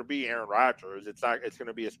Aaron Rodgers. It's going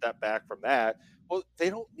to be a step back from that. Well, they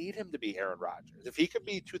don't need him to be Aaron Rodgers. If he could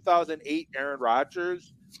be 2008 Aaron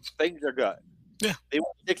Rodgers, things are good. Yeah. They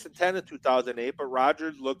went 6-10 in 2008, but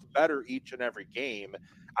Rodgers looked better each and every game.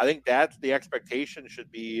 I think that's the expectation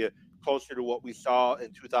should be closer to what we saw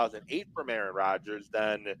in 2008 from Aaron Rodgers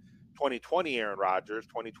than 2020 Aaron Rodgers,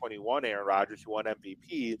 2021 Aaron Rodgers, who won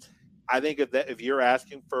MVP. I think if you're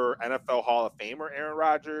asking for NFL Hall of Famer Aaron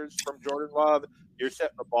Rodgers from Jordan Love, you're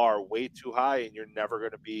setting the bar way too high, and you're never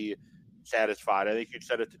going to be satisfied. I think you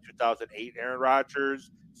set it to 2008 Aaron Rodgers,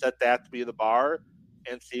 set that to be the bar,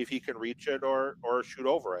 and see if he can reach it or shoot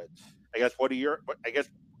over it. I guess what do you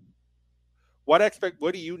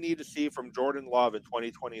need to see from Jordan Love in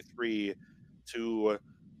 2023 to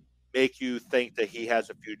make you think that he has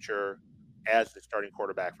a future as the starting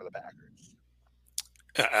quarterback for the Packers?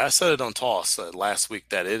 I said it on Toss last week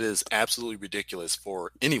that it is absolutely ridiculous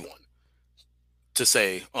for anyone to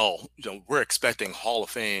say, oh, we're expecting Hall of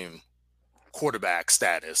Fame quarterback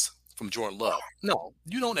status from Jordan Love. No,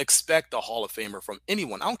 you don't expect a Hall of Famer from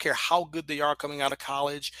anyone. I don't care how good they are coming out of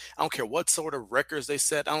college. I don't care what sort of records they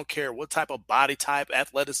set. I don't care what type of body type,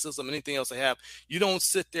 athleticism, anything else they have. You don't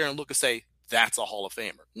sit there and look and say, that's a Hall of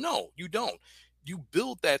Famer. No, you don't. You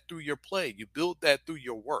build that through your play. You build that through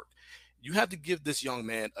your work. You have to give this young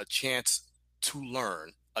man a chance to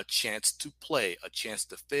learn, a chance to play, a chance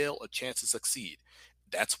to fail, a chance to succeed.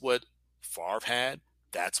 That's what Favre had.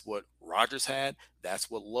 That's what Rodgers had.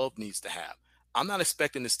 That's what Love needs to have. I'm not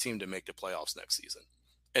expecting this team to make the playoffs next season,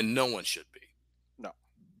 and no one should be. No.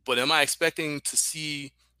 But am I expecting to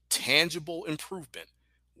see tangible improvement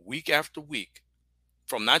week after week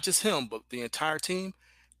from not just him, but the entire team?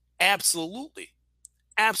 Absolutely.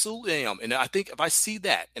 Absolutely I am. And I think if I see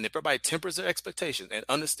that, and if everybody tempers their expectations and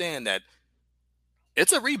understand that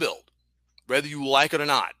it's a rebuild, whether you like it or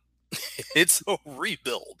not, it's a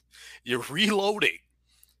rebuild. You're reloading.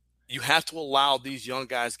 You have to allow these young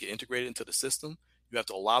guys to get integrated into the system. You have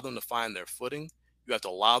to allow them to find their footing. You have to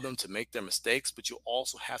allow them to make their mistakes, but you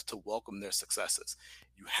also have to welcome their successes.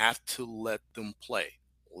 You have to let them play,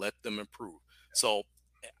 let them improve. So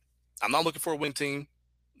I'm not looking for a winning team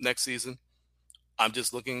next season. I'm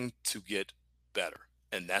just looking to get better,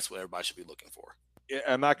 and that's what everybody should be looking for. Yeah,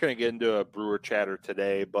 I'm not going to get into a Brewer chatter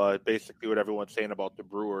today, but basically what everyone's saying about the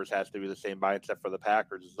Brewers has to be the same mindset for the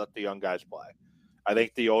Packers, is let the young guys play. I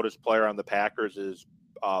think the oldest player on the Packers is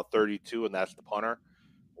 32, and that's the punter.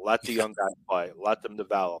 Let the young guys play. Let them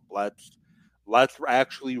develop. let's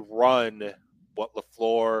actually run what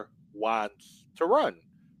LaFleur wants to run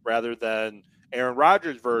rather than Aaron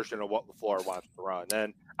Rodgers' version of what LaFleur wants to run.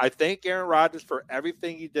 And I thank Aaron Rodgers for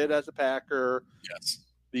everything he did as a Packer. Yes.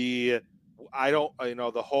 The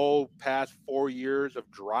whole past 4 years of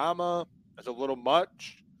drama is a little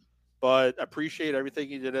much, but appreciate everything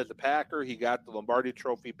he did as a Packer. He got the Lombardi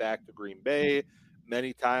Trophy back to Green Bay.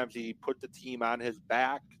 Many times he put the team on his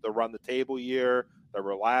back, the run the table year, the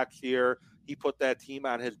relax year. He put that team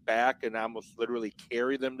on his back and almost literally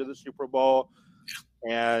carried them to the Super Bowl.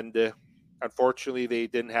 And unfortunately, they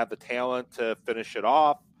didn't have the talent to finish it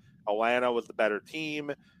off. Atlanta was the better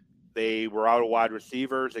team. They were out of wide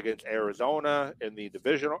receivers against Arizona in the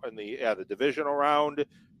divisional round.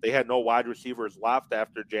 They had no wide receivers left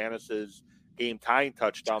after Janis's game tying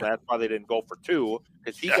touchdown. That's why they didn't go for two,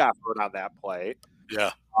 because he got hurt on that play.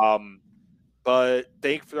 Yeah. But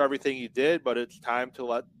thanks for everything you did. But it's time to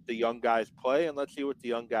let the young guys play, and let's see what the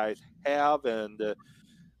young guys have. And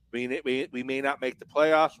we may not make the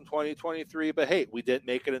playoffs in 2023, but hey, we didn't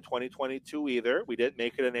make it in 2022 either. We didn't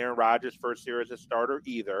make it in Aaron Rodgers' first year as a starter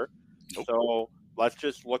either. Nope. So let's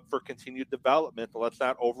just look for continued development. Let's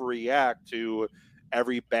not overreact to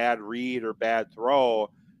every bad read or bad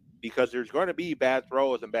throw, because there's going to be bad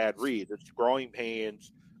throws and bad reads. It's growing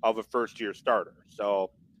pains of a first-year starter.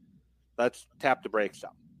 So let's tap the brakes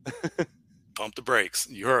out. Pump the brakes.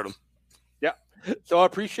 You heard him. Yeah. So I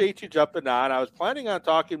appreciate you jumping on. I was planning on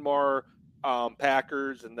talking more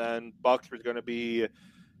Packers, and then Bucks was going to be,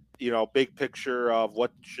 big picture of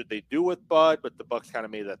what should they do with Bud, but the Bucks kind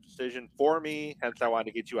of made that decision for me. Hence, I wanted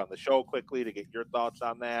to get you on the show quickly to get your thoughts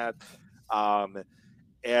on that.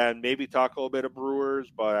 And maybe talk a little bit of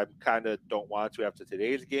Brewers, but I kind of don't want to after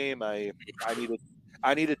today's game. I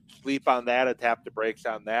need to sleep on that and tap the brakes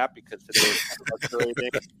on that, because today is kind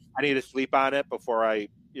of I need to sleep on it before I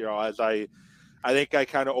think I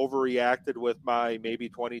kind of overreacted with my maybe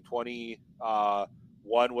 2020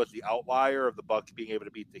 one was the outlier of the Bucks being able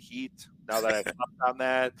to beat the Heat. Now that I've slept on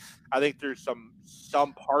that, I think there's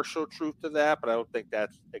some partial truth to that, but I don't think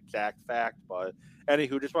that's exact fact. But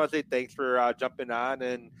anywho, just want to say thanks for jumping on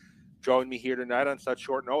and joining me here tonight on such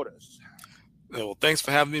short notice. Well, thanks for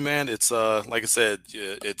having me, man. It's like I said,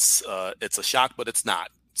 it's a shock, but it's not.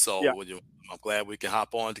 So yeah. I'm glad we can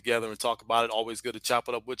hop on together and talk about it. Always good to chop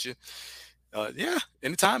it up with you.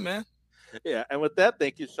 Anytime, man. Yeah, and with that,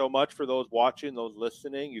 thank you so much for those watching, those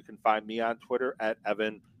listening. You can find me on Twitter at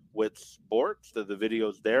Evan with Sports. The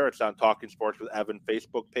video's there. It's on Talking Sports with Evan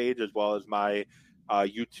Facebook page, as well as my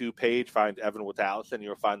YouTube page. Find Evan with Allison.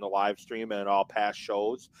 You'll find the live stream and all past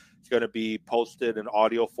shows. It's going to be posted in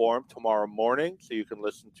audio form tomorrow morning, so you can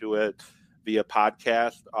listen to it via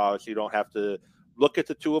podcast. So you don't have to look at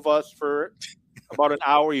the two of us for about an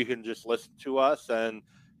hour. You can just listen to us. And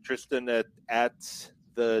Tristan at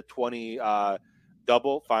the 20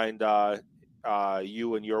 double, find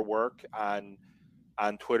you and your work on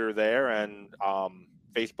Twitter there, and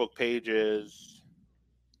Facebook page is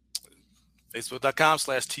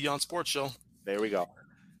facebook.com/T on Sports Show. There we go.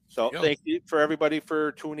 So thank you for everybody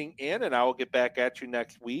for tuning in, and I will get back at you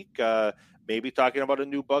next week. Maybe talking about a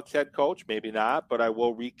new Bucks head coach, maybe not, but I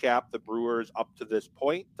will recap the Brewers up to this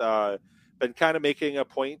point. Been kind of making a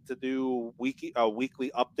point to do weekly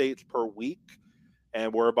updates per week,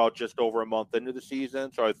 and we're about just over a month into the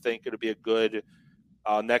season, so I think it'll be a good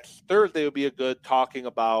next Thursday will be a good talking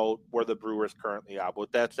about where the Brewers currently are. But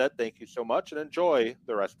with that said, thank you so much, and enjoy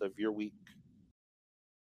the rest of your week.